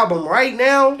an album right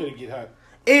now, It'll get hot.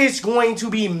 it's going to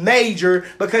be major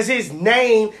because his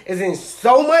name is in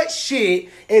so much shit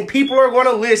and people are going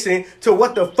to listen to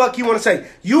what the fuck you want to say.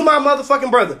 You my motherfucking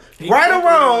brother. Right or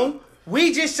wrong,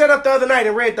 we just set up the other night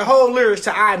and read the whole lyrics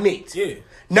to I Admit. Yeah.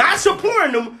 Not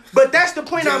supporting them, but that's the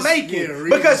point I'm Just, making. yeah,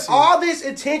 reading because shit. all this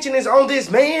attention is on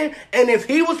this man, and if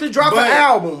he was to drop But- an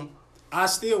album, I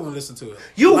still won't listen to it.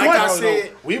 You like want- I No,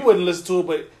 said, We wouldn't listen to it,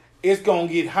 but it's gonna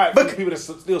get hot for But- the people that's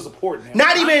still supporting him.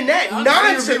 not even that,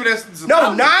 Not even people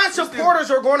that's-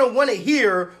 non-supporters are going to want to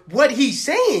hear what he's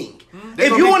saying. They're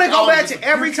If gonna you be want to go all back this to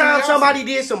every pure time curiosity. somebody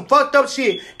did some fucked up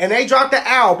shit and they dropped the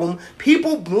album,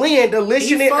 people blend to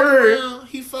listen he and heard.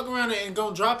 fuck around and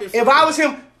gonna drop it. If I was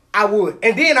him, I would.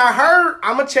 And then I heard,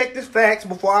 I'm going to check this facts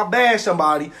before I bash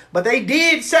somebody, but they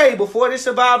did say before this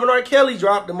Surviving R. Kelly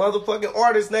dropped, the motherfucking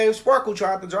artist named Sparkle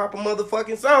tried to drop a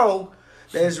motherfucking song.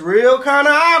 That's real kind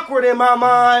of awkward in my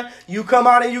mind. You come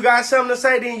out and you got something to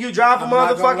say, then you drop a I'm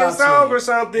not gonna lie motherfucking to song you. or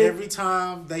something. Every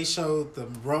time they showed the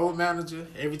road manager,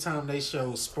 every time they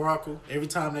showed Sparkle, every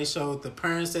time they showed the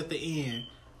parents at the end,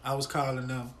 I was calling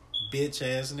them bitch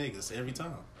ass niggas every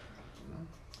time.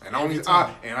 And I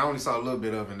only saw a little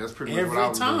bit of it. That's pretty much what I Every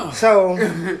was time. doing.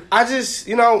 So, I just,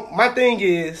 my thing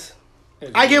is,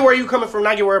 I get where you coming from, and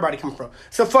I get where everybody coming from.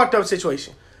 It's a fucked up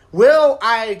situation. Will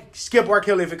I skip R.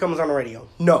 Kelly if it comes on the radio?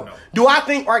 No. Do I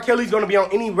think R. Kelly's going to be on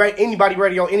anybody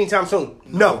radio anytime soon?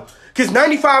 No. Because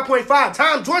 95.5,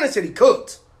 Tom Jordan said he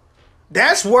cooked.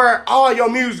 That's where all your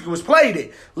music was played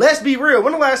at. Let's be real.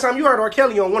 When the last time you heard R.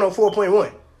 Kelly on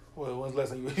 104.1? Well, when's the last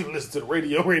time you listened to the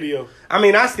radio? I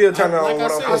mean, I still turn it on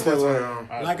Like I said,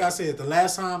 104.1. Like I said, the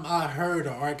last time I heard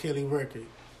an R. Kelly record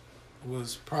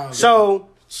was probably So,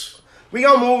 we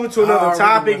gonna move into I another already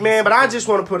topic, wasn't man, but I surprised. just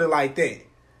want to put it like that.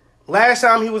 Last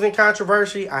time he was in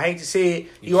controversy, I hate to say it,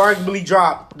 he arguably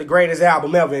dropped the greatest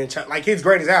album ever, like his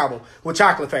greatest album with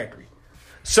Chocolate Factory.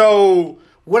 So,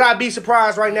 would I be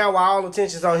surprised right now while all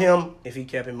attention's on him if he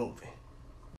kept it moving?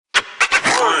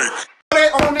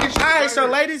 Alright, so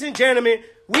ladies and gentlemen,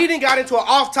 we done got into an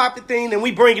off-topic thing and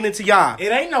we bringing it to y'all. It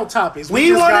ain't no topics. We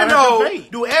just want to got a know,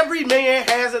 debate. do every man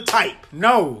has a type?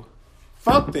 No.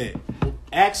 Fuck that.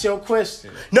 Ask your question.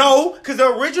 No, because the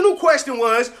original question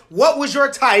was, what was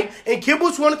your type? And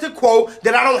Kibbles wanted to quote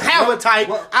that I don't have a type.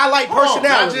 I like personality.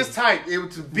 Not just type. It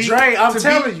was to be. Dre, I'm to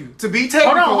telling be, you. To be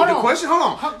technical. Hold on. The question. Hold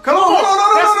on. Hold Come on.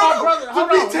 on. That's Hold my on. brother. To Hold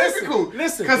be on. technical.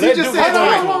 Listen. Because he Let just Duke said hold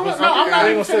on, type. hold on. No, I'm not I ain't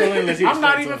even gonna settle in unless he finna. I'm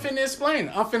not explains even to finna explain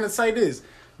it. I'm finna say this.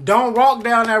 Don't walk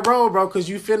down that road, bro, because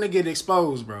you finna get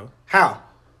exposed, bro. How?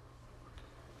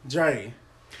 Dre.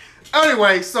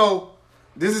 Anyway, so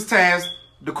this is Taz.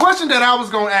 The question that I was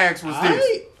gonna ask was this: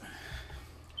 Alright.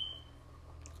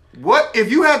 what if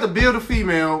you had to build a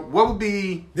female? What would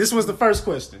be? This was the first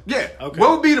question. Yeah. Okay.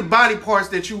 What would be the body parts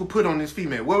that you would put on this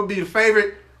female? What would be the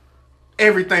favorite?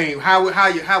 Everything. How would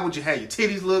you have your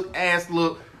titties look, ass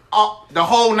look, the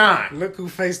whole nine, Look who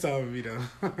FaceTimed me, though.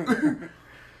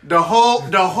 the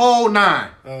whole nine.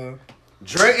 uh,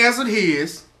 Dre answered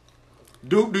his.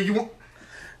 Do you want?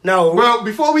 No. Well,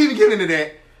 before we even get into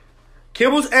that,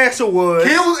 Kibble's answer was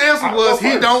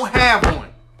he don't have one.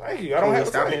 Thank you. I don't have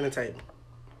stop to hitting the table.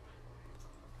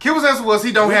 Kibble's answer was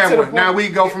he don't have to the one. point. Now we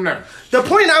go from there. The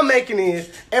point I'm making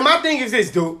is, and my thing is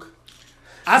this, Duke.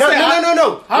 No.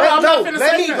 I'm not finna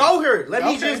Let say me nothing. go here. Let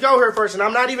me just go here first, and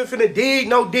I'm not even finna dig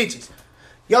no ditches.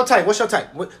 Your type. What's your type?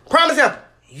 Prime example.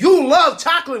 You love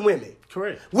chocolate women.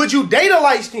 Correct. Would you date a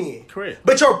light skin? Correct.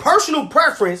 But your personal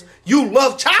preference, you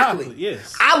love chocolate. Chocolate,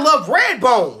 yes. I love red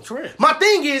bones. Correct. My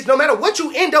thing is, no matter what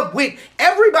you end up with,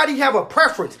 everybody have a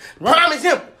preference. Right. Prime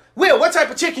example. Will, what type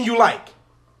of chicken you like?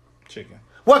 Chicken.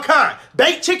 What kind?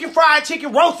 Baked chicken, fried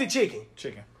chicken, roasted chicken?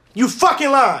 Chicken. You fucking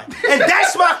lying. And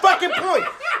that's my fucking point.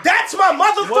 That's my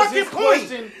motherfucking point.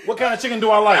 Question, what kind of chicken do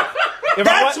I like?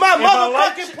 That's my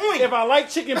motherfucking point. If I like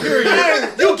chicken, period.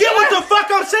 You get what the fuck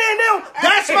I'm saying now?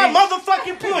 That's my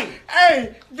motherfucking point.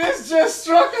 Hey, this just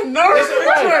struck a nerve.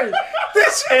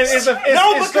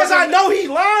 Because I know he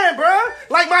lying, bro.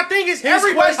 Like, my thing is,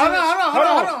 everybody. Hold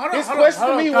on. His question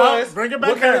to me was, bring it back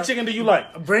what kind down. of chicken do you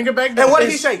like? Bring it back down. And what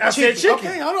did he say? I said chicken.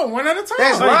 Okay, hold on. One at a time.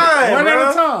 That's lying, One bro.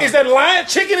 at a time. Is that lying?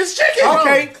 Chicken is chicken.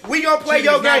 Okay, we gonna play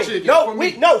Chicken your is not game. chicken. No, For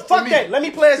we me. no, For fuck me. that. Let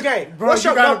me play his game. Bro, What's you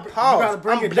your gotta- no, pause. you gotta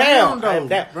bring I'm it down. down, though. I'm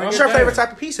down. Bring What's it your down. favorite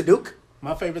type of pizza, Duke?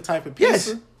 My favorite type of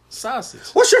pizza? Yes. Sausage.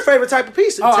 What's your favorite type of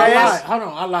pizza? Oh, I Taz? lied. Hold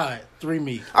on. I lied. 3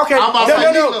 meat. Okay, I'm about to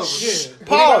say no. meatloaf. Shh. We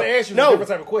Pause. gotta ask you a No, different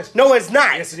type of question. no, it's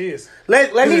not. Yes, it is.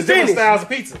 Let me There's different finish. styles of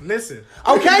pizza. Listen.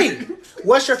 Okay,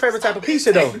 what's your favorite type of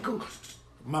pizza though?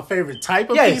 My favorite type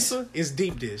of Yes. pizza is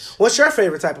deep dish. What's your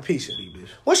favorite type of pizza?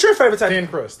 What's your favorite type? Thin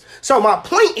crust. So my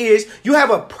point is, you have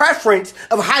a preference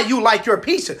of how you like your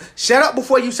pizza. Shut up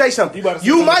before you say something. You about to say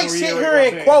You something might to sit reiterate here what I'm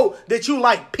and saying. quote that you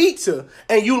like pizza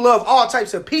and you love all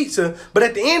types of pizza, but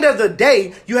at the end of the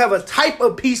day, you have a type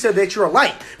of pizza that you're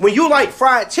like. When you like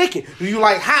fried chicken, do you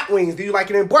like hot wings? Do you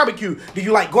like it in barbecue? Do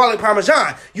you like garlic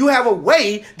parmesan? You have a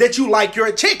way that you like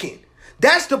your chicken.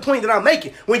 That's the point that I'm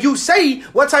making. When you say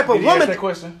what type of Did you ask woman, that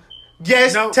question?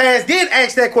 yes, No. Taz did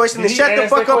ask that question, Did and he shut the ask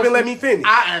fuck that up and question? let me finish.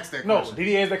 I asked that No. question. Did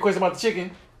he ask that question about the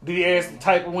chicken? Did he ask the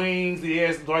type of wings? Did he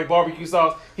ask like barbecue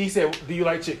sauce? He said, "Do you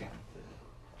like chicken?"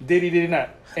 Did he not?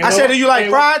 And I said, "Do you like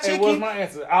fried And chicken?" what's my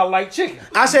answer? I like chicken.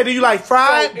 I said, do you like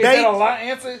fried, Is that a baked? lie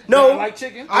answer? No. That I like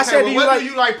chicken. I said, well, what do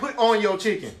you like put on your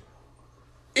chicken?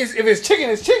 If it's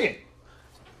chicken, it's chicken.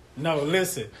 No,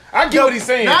 listen. I get what he's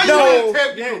saying. Now No, you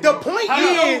tell me. the point I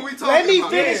know what we is, talking let me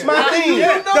about. finish Yeah. my thing. You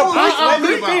know The point, what I'm let me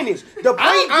talking about. finish. The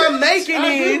point I'm making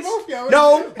I agree is, with both y'all.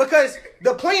 no, because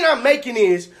the point I'm making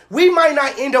is, we might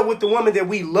not end up with the woman that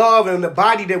we love and the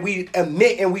body that we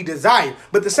admit and we desire.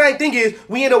 But the same thing is,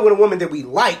 we end up with a woman that we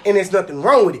like, and there's nothing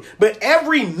wrong with it. But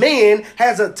every man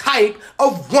has a type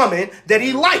of woman that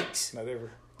he likes. Not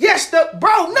ever. Yes,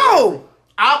 bro, no.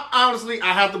 I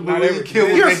have to believe every- Kill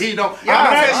You're- that he don't. Y'all I'm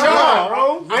not listen, sure.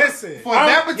 bro. Listen. For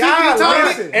that particular y'all topic,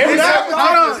 listen. for Every that time-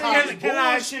 Hold on. particular topic, Can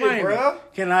I explain bro. it?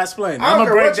 Can I explain it? I don't I'm care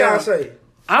gonna break what y'all down. say.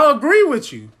 I agree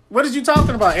with you. What is you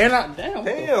talking about? And Damn,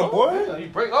 boy. You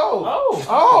break.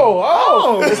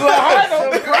 Oh. It's a little hot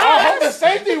on the ground. I hope the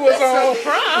safety was on.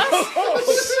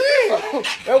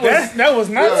 That was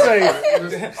not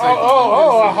safe.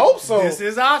 I hope so. this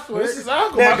is awkward. This is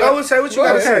awkward. Now go and say what you Go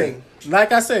gotta ahead. say.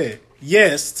 Like I said,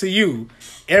 yes to you.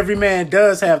 Every man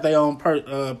does have their own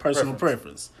personal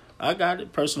preference. I got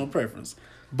it, personal preference.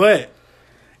 But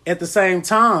at the same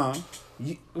time,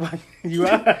 you all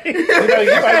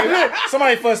right?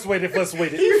 Somebody frustrated.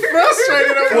 Frustrated I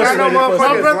know Frustrated, motherfuckers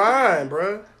frustrated. lying,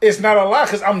 bro. It's not a lie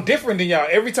because I'm different than y'all.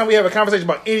 Every time we have a conversation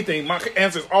about anything, my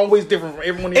answer is always different from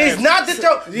everyone else. It's not the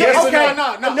joke. Yes or okay,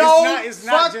 no, it's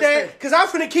not fuck just that. that. Because I'm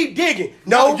finna keep digging.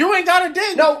 No, You ain't got to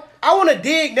dig. no. I want to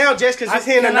dig now just because it's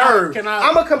hitting a can I- nerve. can I-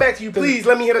 I'm going to come back to you. Please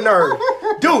let me hit a nerve.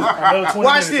 Dude, Another 20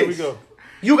 watch minutes, here we this. go.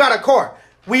 You got a car.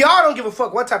 We all don't give a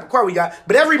fuck what type of car we got,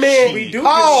 but every man. We do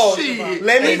Oh, give a shit.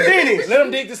 let me finish. Let him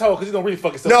dig this hole because he's gonna really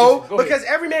fuck himself. No, Go ahead. because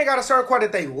every man got a certain car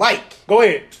that they like. Go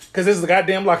ahead, because this is a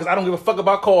goddamn lie. Because I don't give a fuck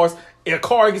about cars. A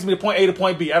car gets me to point A to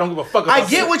point B. I don't give a fuck about I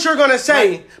get what you're gonna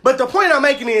say, but the point I'm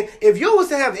making is, if you was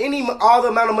to have all the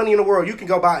amount of money in the world, you can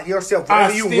go buy yourself I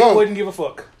whatever you still want, wouldn't give a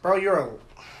fuck. bro. You're a.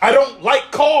 I don't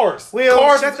like cars. Will,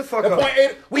 cars shut the fuck up. Point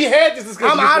A, we had this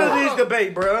discussion. I'm out before. of this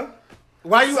debate, bro.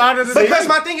 Why you out of the Because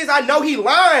my thing is, I know he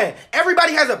lying.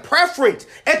 Everybody has a preference.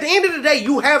 At the end of the day,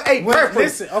 you have a Well,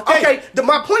 preference. listen, okay.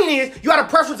 My point is, you got a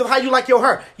preference of how you like your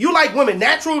hair. You like women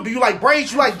natural? Do you like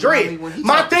braids? You like dread? when he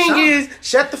My talking thing shop. is,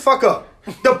 shut the fuck up.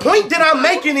 The point that I'm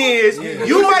making is,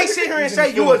 you might sit here and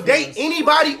say you will date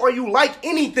anybody or you like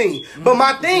anything. But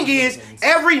my thing is,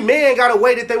 every man got a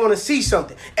way that they want to see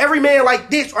something. Every man like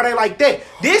this or they like that.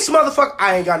 This motherfucker,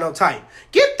 I ain't got no type.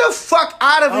 Get the fuck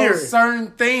out of here.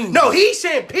 certain things. No, he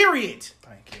said period.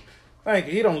 Thank you. Thank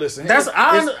you. He don't listen. I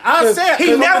said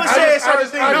he never said certain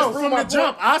things. No, from the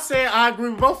jump, I said I agree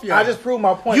with both of y'all. I just proved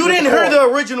my point. You didn't hear the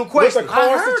original question.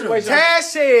 I heard it. Taz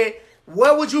said,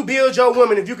 "What would you build your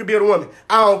woman if you could build a woman?"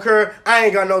 I don't care. I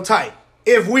ain't got no type.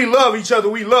 If we love each other,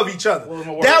 we love each other.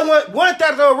 That wasn't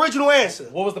that the original answer?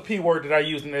 What was the P word that I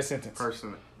used in that sentence?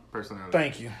 Personality.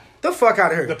 Thank you. The fuck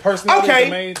out of here. The personality is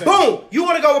the main thing. Boom. You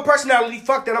want to go with personality?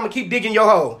 Fuck that. I'm gonna keep digging your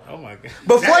hole. Oh my god.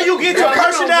 Before you get to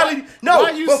personality,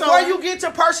 you get to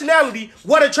personality,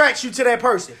 what attracts you to that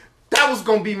person? That was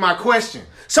gonna be my question.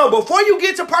 So before you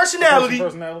get to personality,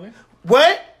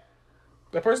 what?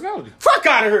 That personality. Fuck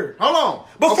out of here. Hold on.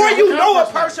 Before you know a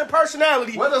person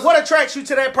personality, what attracts you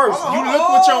to that person? You look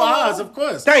with your eyes, of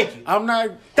course. Thank you. I'm not.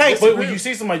 But when you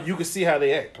see somebody, you can see how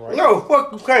they act, right? No,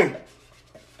 fuck, okay.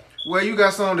 Well, you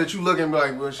got some that you look and be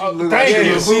like, well, she look thank like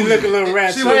you. She look a little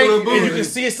ratchet. She look a little And bougie. you can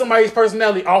see somebody's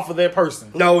personality off of that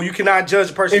person. No, you cannot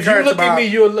judge a person's If you character look by... at me,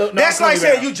 you'll look... That's like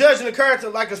saying you judging a character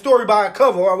like a story by a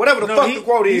cover or whatever the fuck the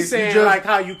quote is. He's saying You like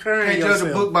how you carrying Can't yourself. judge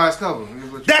a book by its cover.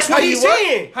 That's what he's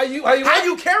saying. How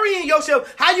you carrying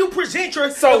yourself? How you present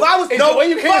yourself? So, if I was is the way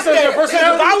you carry yourself your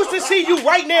personality? If I was to see you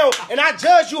right now and I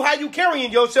judge you how you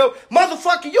carrying yourself,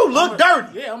 motherfucker, you look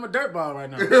dirty. Yeah, I'm a dirtball right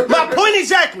now. My point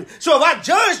exactly. So if I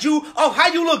judged you of how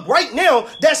you look right now,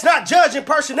 that's not judging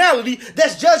personality.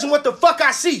 That's judging what the fuck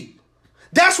I see.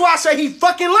 That's why I say he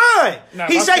fucking lying. Now,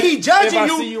 he say he judging if I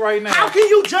you. see you right now, how can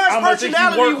you judge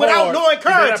personality without knowing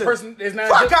character?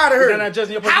 Fuck out of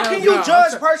here. How can you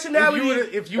judge personality?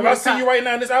 If I see you right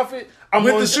now in this outfit, I'm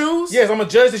with the shoes? Yes, I'm gonna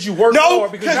judge that you work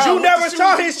hard. Because you never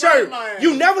saw his shirt.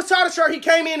 You never saw the shirt. He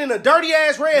came in a dirty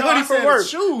ass red hoodie from work.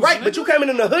 Right, but you came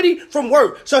in a hoodie from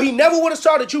work. So he never would have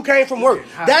saw that you came from work.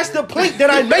 That's the point that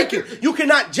I'm making. You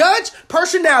cannot judge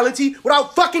personality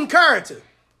without fucking character.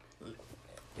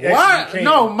 Why?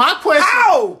 No, my question.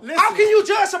 How? How can you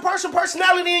judge a person's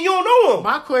personality and you don't know him?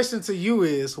 My question to you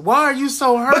is, why are you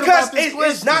so hurt because about this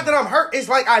it's not that I'm hurt. It's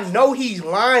like I know he's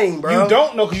lying, bro. You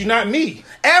don't know because you're not me.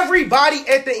 Everybody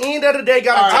at the end of the day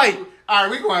got a type. All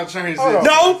right, we're going to change this.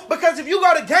 No, because if you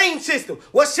go to game system,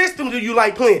 what system do you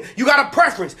like playing? You got a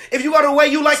preference. If you go the way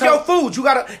you like your food, you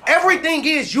got to... Everything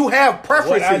is you have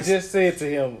preferences. What I just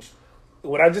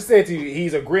said to him,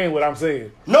 he's agreeing with what I'm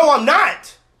saying. No, I'm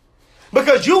not.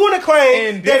 Because you want to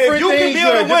claim that if you can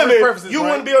build a woman, you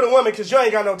wouldn't build a woman because you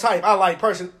ain't got no type. I like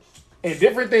person. And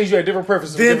different things, you have different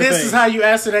preferences. Then this is how you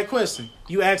answer that question.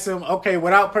 You ask him, okay,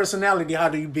 without personality, how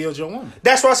do you build your woman?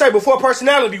 That's what I say. Before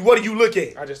personality, what do you look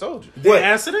at? I just told you. Then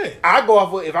answer that. I go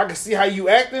off of, if I can see how you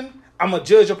acting, I'm going to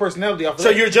judge your personality off of So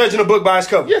that. you're judging a book by its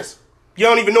cover? Yes. You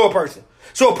don't even know a person.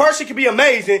 So a person can be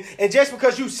amazing, and just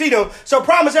because you see them, so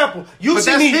prime example, that's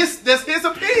his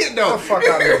opinion though. Get the fuck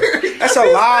out of here. That's a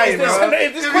lie, bro.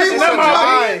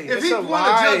 If he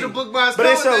want to judge a book by its cover,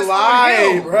 it's a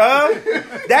lie, bro.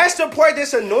 That's the part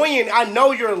that's annoying. I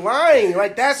know you're lying.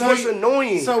 Like that's what's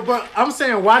annoying. So, but I'm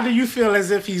saying, why do you feel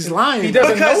as if he's lying? He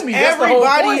doesn't know me. That's everybody the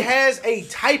whole point. has a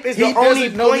type. Is he the only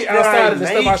know me point outside of the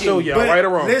making. stuff I show y'all, But right or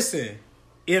wrong. Listen,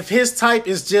 if his type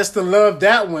is just to love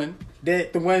that one,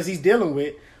 that the ones he's dealing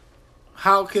with,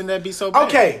 how can that be so bad?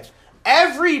 Okay,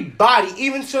 everybody,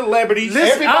 even celebrities.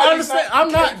 Listen, I understand.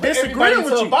 I'm not disagreeing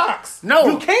with you. Box. No,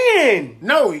 you can.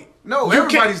 No,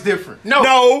 everybody's different.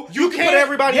 No, you can put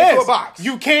everybody into a box.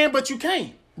 You can, but you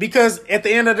can't, because at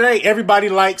the end of the day, everybody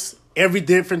likes every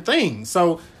different thing.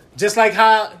 So just like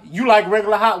how you like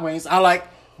regular hot wings, I like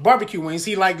barbecue wings.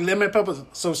 He like lemon peppers,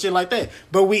 so shit like that.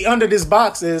 But we under this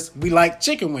box is we like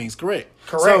chicken wings, correct?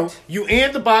 Correct. So you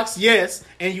in the box, yes,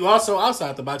 and you also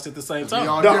outside the box at the same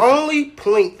time. The only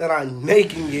point that I'm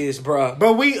making is, bruh.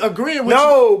 But we agreeing with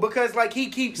you. Because like he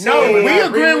keeps saying. No, we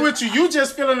agreeing with you. You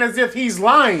just feeling as if he's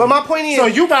lying. But my point is. So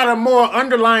you got a more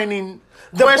underlining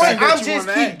the question point I'm just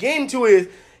keep getting to is.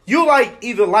 You like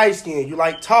either light skin, you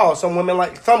like tall. Some women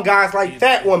like, some guys like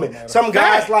fat women. Some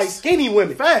guys like skinny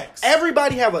women. Facts.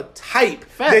 Everybody have a type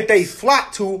that they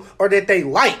flock to or that they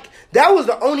like. That was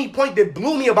the only point that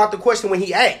blew me about the question when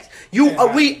he asked.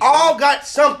 We all got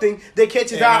something that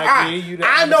catches our eye.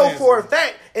 I know for a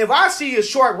fact, if I see a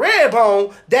short red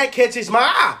bone, that catches my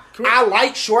eye. Correct. I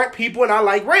like short people and I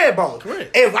like red bones.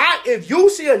 Correct. If you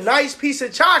see a nice piece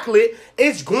of chocolate,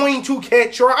 it's going to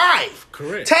catch your eye.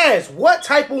 Correct. Taz, what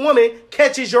type of woman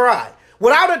catches your eye?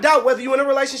 Without a doubt, whether you're in a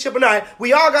relationship or not,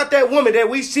 we all got that woman that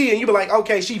we see and you be like,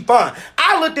 okay, she fine.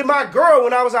 I looked at my girl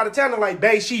when I was out of town and like,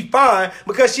 babe, she fine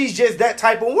because she's just that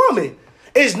type of woman.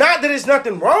 It's not that there's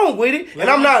nothing wrong with it, and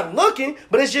I'm not looking,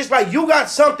 but it's just like you got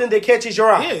something that catches your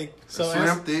eye. Yeah. So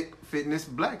slim, thick, fitness,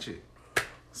 black chick.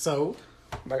 So,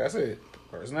 like I said,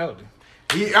 personality.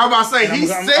 I'm about to say, he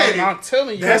said it. I'm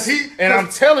telling you. I'm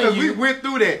telling you. We went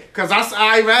through that. Because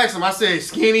I even asked him, I said,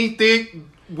 skinny, thick,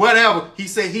 whatever. He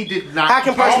said he did not. How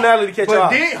can personality catch your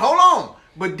eye? Hold on.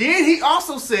 But then he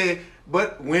also said,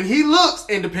 but when he looks,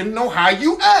 and depending on how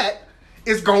you act,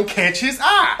 it's going to catch his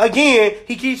eye. Again,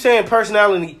 he keeps saying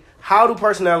personality. How do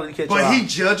personality catch your eye? But he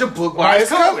judge a book by its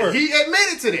cover. He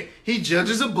admitted to that. He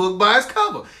judges a book by its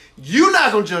cover. You're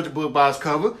not going to judge a book by its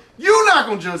cover. You're not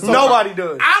going to judge somebody. Nobody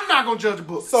does. I'm not going to judge a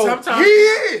book. So sometimes he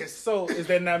is. So is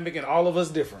that not making all of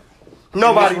us different?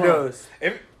 Nobody does.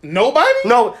 Nobody?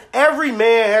 No, every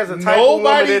man has a type of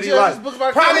woman that he likes.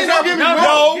 Probably don't get me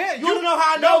wrong. No, you wanna know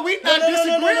how I know? We not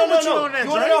disagreeing with you on that, You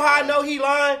wanna know how I know he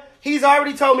lying? He's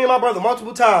already told me and my brother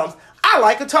multiple times, I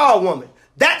like a tall woman.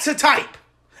 That's a type.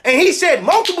 And he said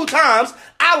multiple times,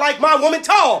 I like my woman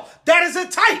tall. That is a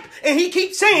type. And he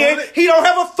keeps saying he don't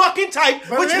have a fucking type,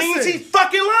 which means he's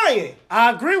fucking lying.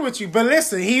 I agree with you, but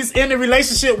listen, he's in a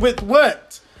relationship with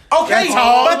what? Okay,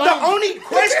 but the only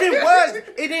question was,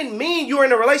 it didn't mean you were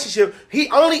in a relationship. He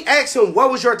only asked him,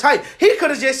 what was your type? He could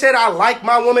have just said, I like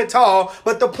my woman tall.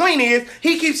 But the point is,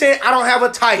 he keeps saying, I don't have a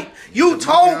type. You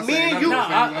told me and you...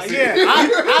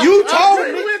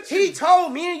 He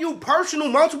told me and you personal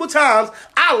multiple times,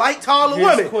 I like taller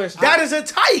women. That is a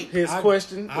type. His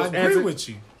question was I agree with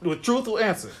you. With truthful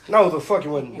answer. No, the fuck it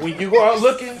wasn't. When you go out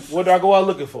looking, what do I go out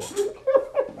looking for?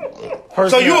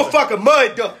 So you a fucking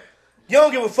mud duck. You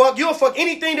don't give a fuck. You'll fuck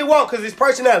anything they want because it's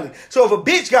personality. So if a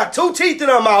bitch got 2 teeth in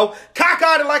her mouth,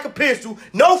 cockeyed like a pistol,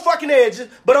 no fucking edges,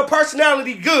 but her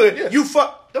personality good, you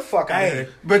fuck the fuck out of here.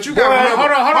 But you gotta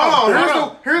remember, hold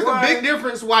on. Here's the big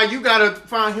difference why you gotta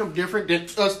find him different than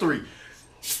us three.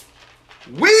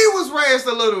 We was raised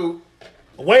a little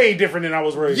way different than I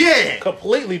was raised. Yeah.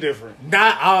 Completely different.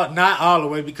 Not all the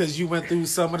way, because you went through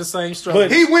some of the same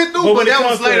struggles. He went through, but that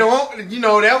was later on. You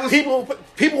know, that was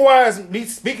people wise, me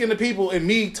speaking to people and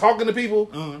me talking to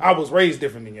people, I was raised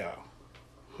different than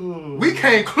y'all. We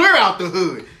came clear out the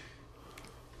hood.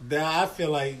 I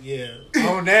feel like,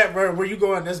 on that, bro, where you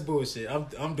going, that's bullshit.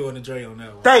 I'm doing the Dre on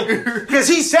that one. Thank you. Because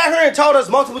he sat here and told us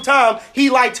multiple times he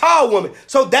liked tall women.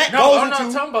 So that goes into... I'm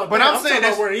not talking about but that. I'm saying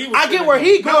that's where he was. I get where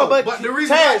he going, but the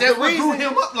reason why that's what grew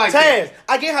him up like that.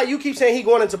 I get how you keep saying he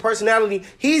going into personality.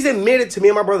 He's admitted to me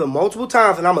and my brother multiple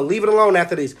times, and I'm going to leave it alone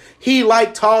after this. He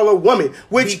liked taller women,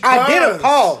 which I didn't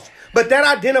pause. But that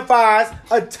identifies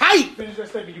a type.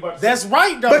 That's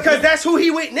right, though. Because that's who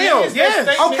he with now. Yes.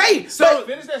 Okay, so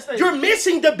you're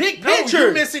missing the big picture.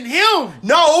 You're missing him.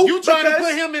 No. You trying to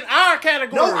put him in our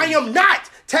category. No, I am not.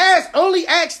 Taz only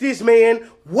asked this man,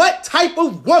 what type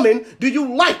of woman do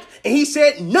you like? And he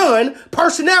said none.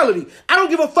 Personality. I don't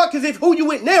give a fuck as if who you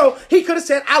with now. He could have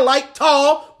said, I like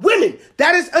tall women.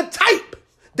 That is a type.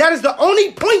 That is the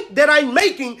only point that I'm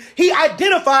making. He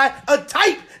identified a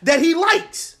type that he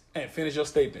likes. And finish your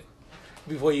statement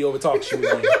before you overtalk you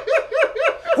again.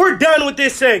 We're done with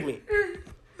this segment.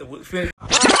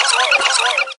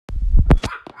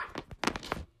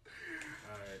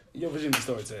 Your virginity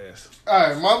story, Taz.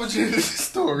 Alright, my virginity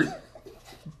story.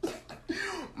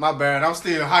 My bad, I'm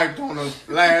still hyped on the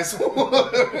last one.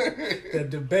 The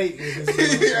debate.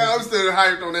 Yeah, I'm still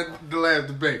hyped on the last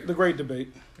debate. The great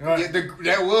debate. Right. Yeah,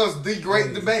 that was the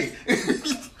great debate.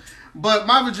 But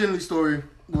my virginity story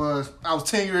was, I was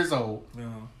 10 years old.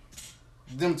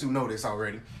 Them two know this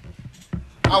already.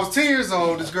 I was 10 years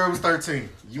old. This girl was 13.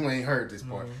 You ain't heard this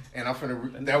part. And I'm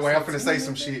finna say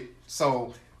some shit.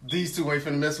 So these two ain't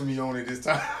finna mess with me on it this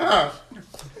time.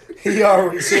 He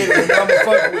already said it. I'm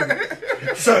fucking with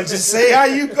it. So just say how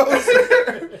you go.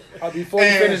 Before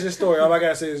you finish this story, all I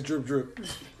gotta say is drip, drip.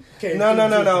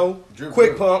 No. Drip,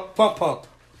 Quick drip. pump. Pump.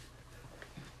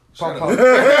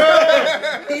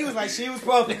 He was like, she was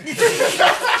pumping. But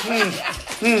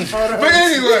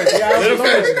anyway,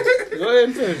 Go ahead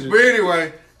and finish it. But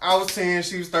anyway, I was 10,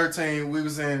 she was 13. We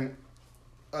was in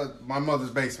my mother's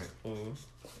basement.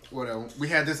 Whatever. We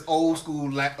had this old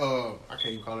school, I can't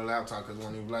even call it laptop because it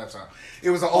wasn't even a laptop. It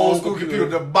was an old school computer,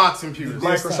 the box computer.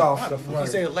 Microsoft. He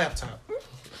said laptop.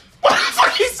 What the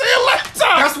fuck he said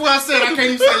laptop? That's why I said I can't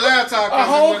even say laptop. A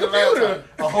whole computer.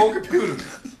 A whole computer.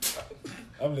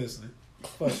 I'm listening.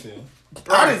 Fuck them.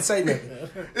 I didn't say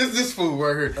nothing. It's this fool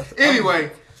right here. Anyway,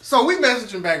 so we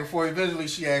messaging back and forth. Eventually,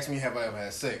 she asked me, have I ever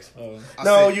had sex? You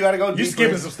gotta go deeper. You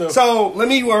skipping some stuff. So, let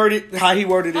me word it how he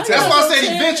worded it. That's why I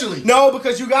said eventually. No,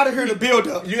 because you gotta hear the build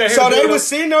up. So they was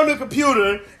sitting on the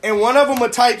computer, and one of them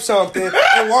would type something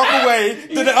and walk away.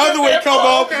 Then the other would come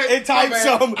up and type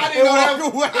something and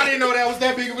walk away. I didn't know that was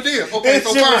that big of a deal. Okay, That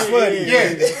so shit was fine. funny.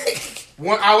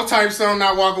 Yeah. I would type something,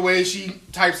 not walk away. She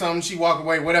type something, she walk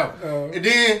away, whatever. And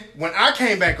then when I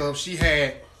came back up, she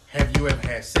had, have you ever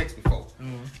had sex before?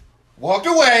 walked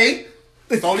away,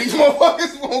 so these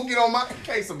motherfuckers won't get on my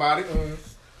case about it.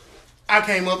 I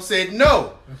came up, said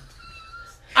no.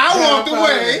 I walked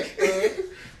away.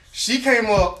 She came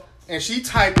up and she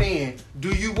typed in, "Do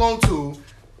you want to?"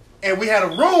 And we had a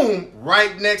room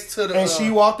right next to the. And she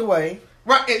walked away.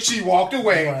 Right, and she walked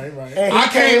away. Right. And I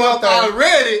came up, I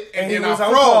read it, and then I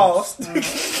froze.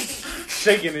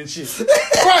 Shaking and shit.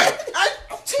 Right.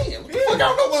 I'm 10. Fuck, I don't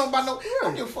know what I'm about. No, I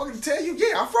don't give a fuck to tell you.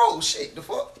 Yeah, I froze. Shit, the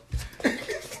fuck.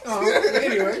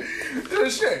 Anyway,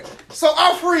 shit. So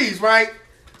I freeze, right?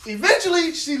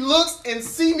 Eventually, she looks and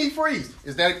see me freeze.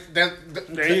 Is that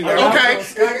There you go. okay?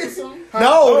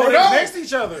 No, They're no. next to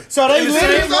each other. So they In the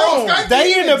literally, same room.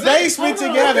 they in the basement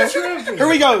together. Here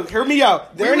we go. Hear me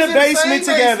out. They're in the basement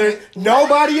together.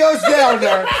 Nobody else down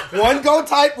there. One go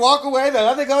type, walk away. The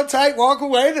other go type, walk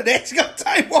away. The next go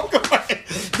type, walk away.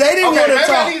 They didn't Okay, want to maybe I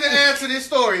talk. need to add to this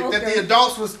story that the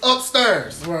adults was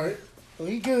upstairs. Right.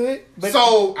 We good, but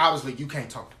So obviously you can't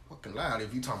talk fucking loud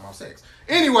if you talking about sex.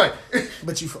 Anyway,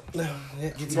 but you no,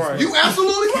 Right. you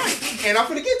absolutely right, and I'm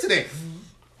gonna get to that.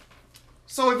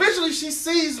 So eventually she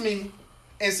sees me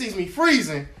and sees me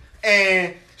freezing,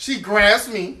 and she grabs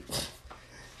me,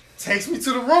 takes me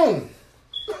to the room.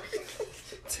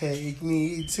 take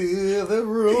me to the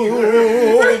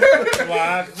room.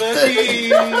 Lock the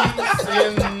keys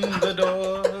in the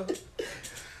door.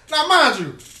 Now mind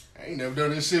you, I ain't never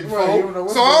done this shit before, Right, you don't know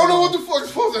what's so I don't know going what the fuck is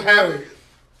supposed to happen.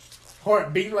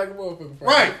 Heart beating like a motherfucker.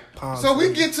 Right. Palm So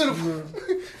we springs. get to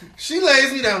the. She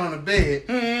lays me down on the bed.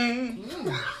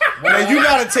 Now you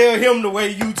gotta tell him the way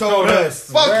you told us.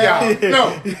 Fuck y'all.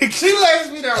 No. She lays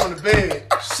me down on the bed.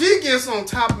 She gets on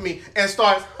top of me and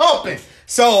starts humping.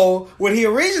 So when he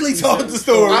originally told the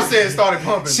story, I said it started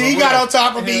pumping. she but got on whatever.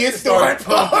 top of me and started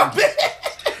pumping.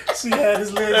 She had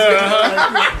his legs.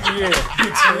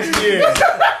 Yeah.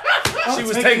 She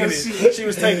was taking it. She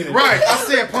was taking it. Right. I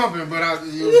said pumping, but it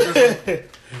was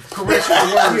just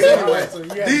correctional words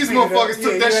anyway. These motherfuckers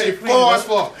took that shit far as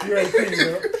fuck. You ready to clean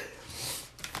it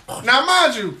up? Now,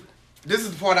 mind you, this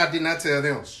is the part I did not tell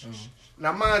them.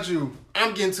 Now, mind you,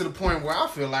 I'm getting to the point where I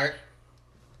feel like,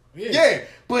 yeah,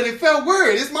 but it felt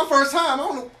weird. It's my first time. I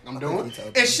don't know what I'm doing.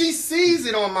 And she sees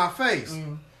it on my face.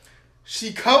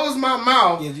 She covers my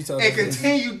mouth Yeah, you told and me.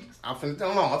 continue. I'm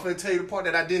finna tell you the part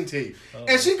that I didn't tell you.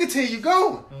 And she continued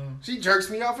going. She jerks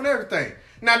me off and everything.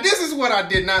 Now, this is what I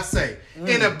did not say.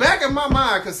 In the back of my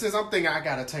mind, because since I'm thinking I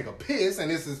gotta take a piss, and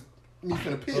this is me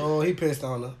finna piss. Oh, he pissed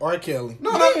on her. R. Kelly.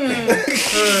 No. See,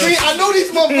 I know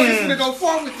these motherfuckers finna go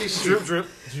far with this shit. Drip.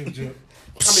 I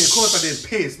mean, of course I didn't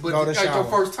piss, but Go to it's like your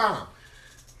shower. first time.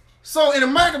 So in the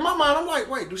back of my mind, I'm like,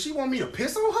 wait, do she want me to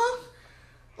piss on her?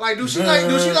 Like, do she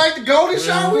like to go to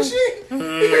shower and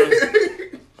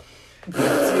shit?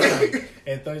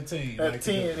 At 13. At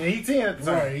 10. And he 10 at the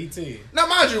time. Right, he 10. Now,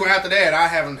 mind you, after that, I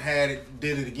haven't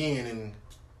did it again in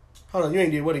Hold on, you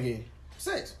ain't did what again?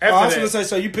 sex. Oh, I was After gonna that. say,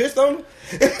 so you pissed on him? Right.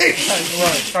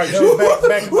 That was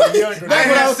back in my younger I ain't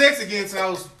days. had sex again since I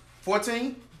was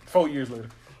 14, 4 years later.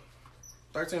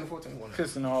 13 or 14. One.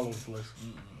 Pissing all over the place.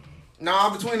 Nah,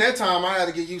 between that time, I had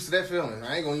to get used to that feeling.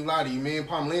 I ain't gonna even lie to you. Me and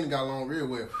Pomelina got along real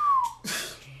well.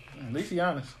 At least he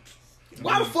honest.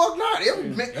 Why the fuck not?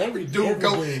 Every dude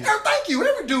go. dude. Thank you.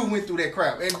 Every dude went through that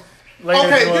crap. And Later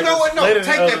okay, than you know others. what? No, Later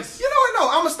take than that. others. You know what? No,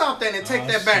 I'm gonna stop that and take Oh,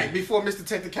 that back shit. before Mr.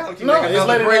 Technicality can No, make it's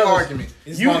another later great than others. argument.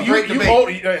 It's You my great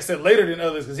debate. I said later than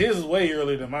others because his is way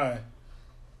earlier than mine.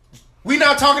 We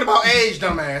not talking about age,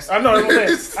 dumbass. I know.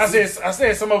 That's what I'm saying. I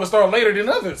said some of us start later than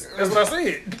others. That's what I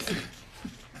said.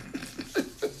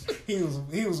 He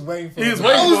was waiting for He was it.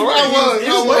 waiting for it. I was. He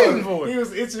was waiting for He it.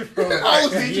 was itching for it. I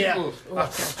was teaching Yeah. you.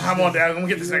 I'm on that. I'm gonna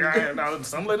get this nigga. No,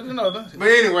 some later than others. But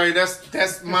anyway,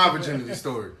 that's my virginity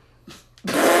story.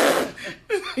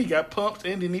 He got pumped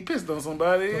and then he pissed on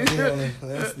somebody.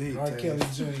 That's deep. R. Kelly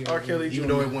Jr. R. Kelly Even Jr.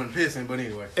 though it wasn't pissing, but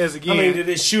anyway. As I again, mean, did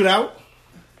it shoot out?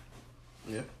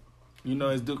 Yeah. you know,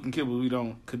 as Duke and Kibble, we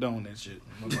don't condone that shit.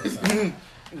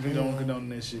 We don't condone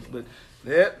that shit. But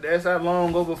that's how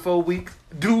long over 4 weeks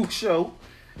do show.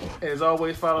 As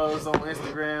always, follow us on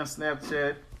Instagram,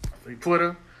 Snapchat,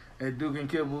 Twitter at Duke and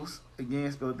Kibbles.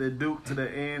 Again, spelled that Duke to the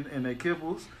end and that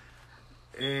Kibbles.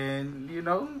 And you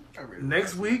know,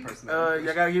 next week, y'all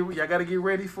gotta get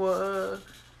ready for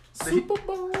Super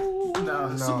Bowl.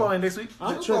 no, Super Bowl ain't next week.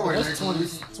 I'm Super tripping. Bowl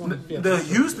That's next 20, week. 25th. The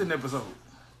Houston episode.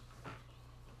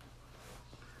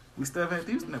 We still haven't had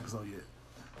the Houston episode yet.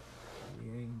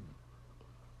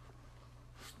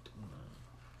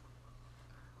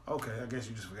 Okay, I guess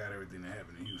you just forgot everything that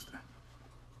happened in Houston.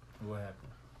 What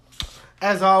happened?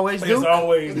 As always, As Duke.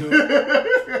 always,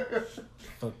 dude.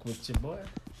 Fuck with your boy.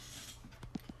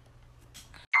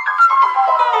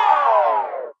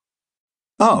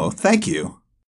 Oh, thank you.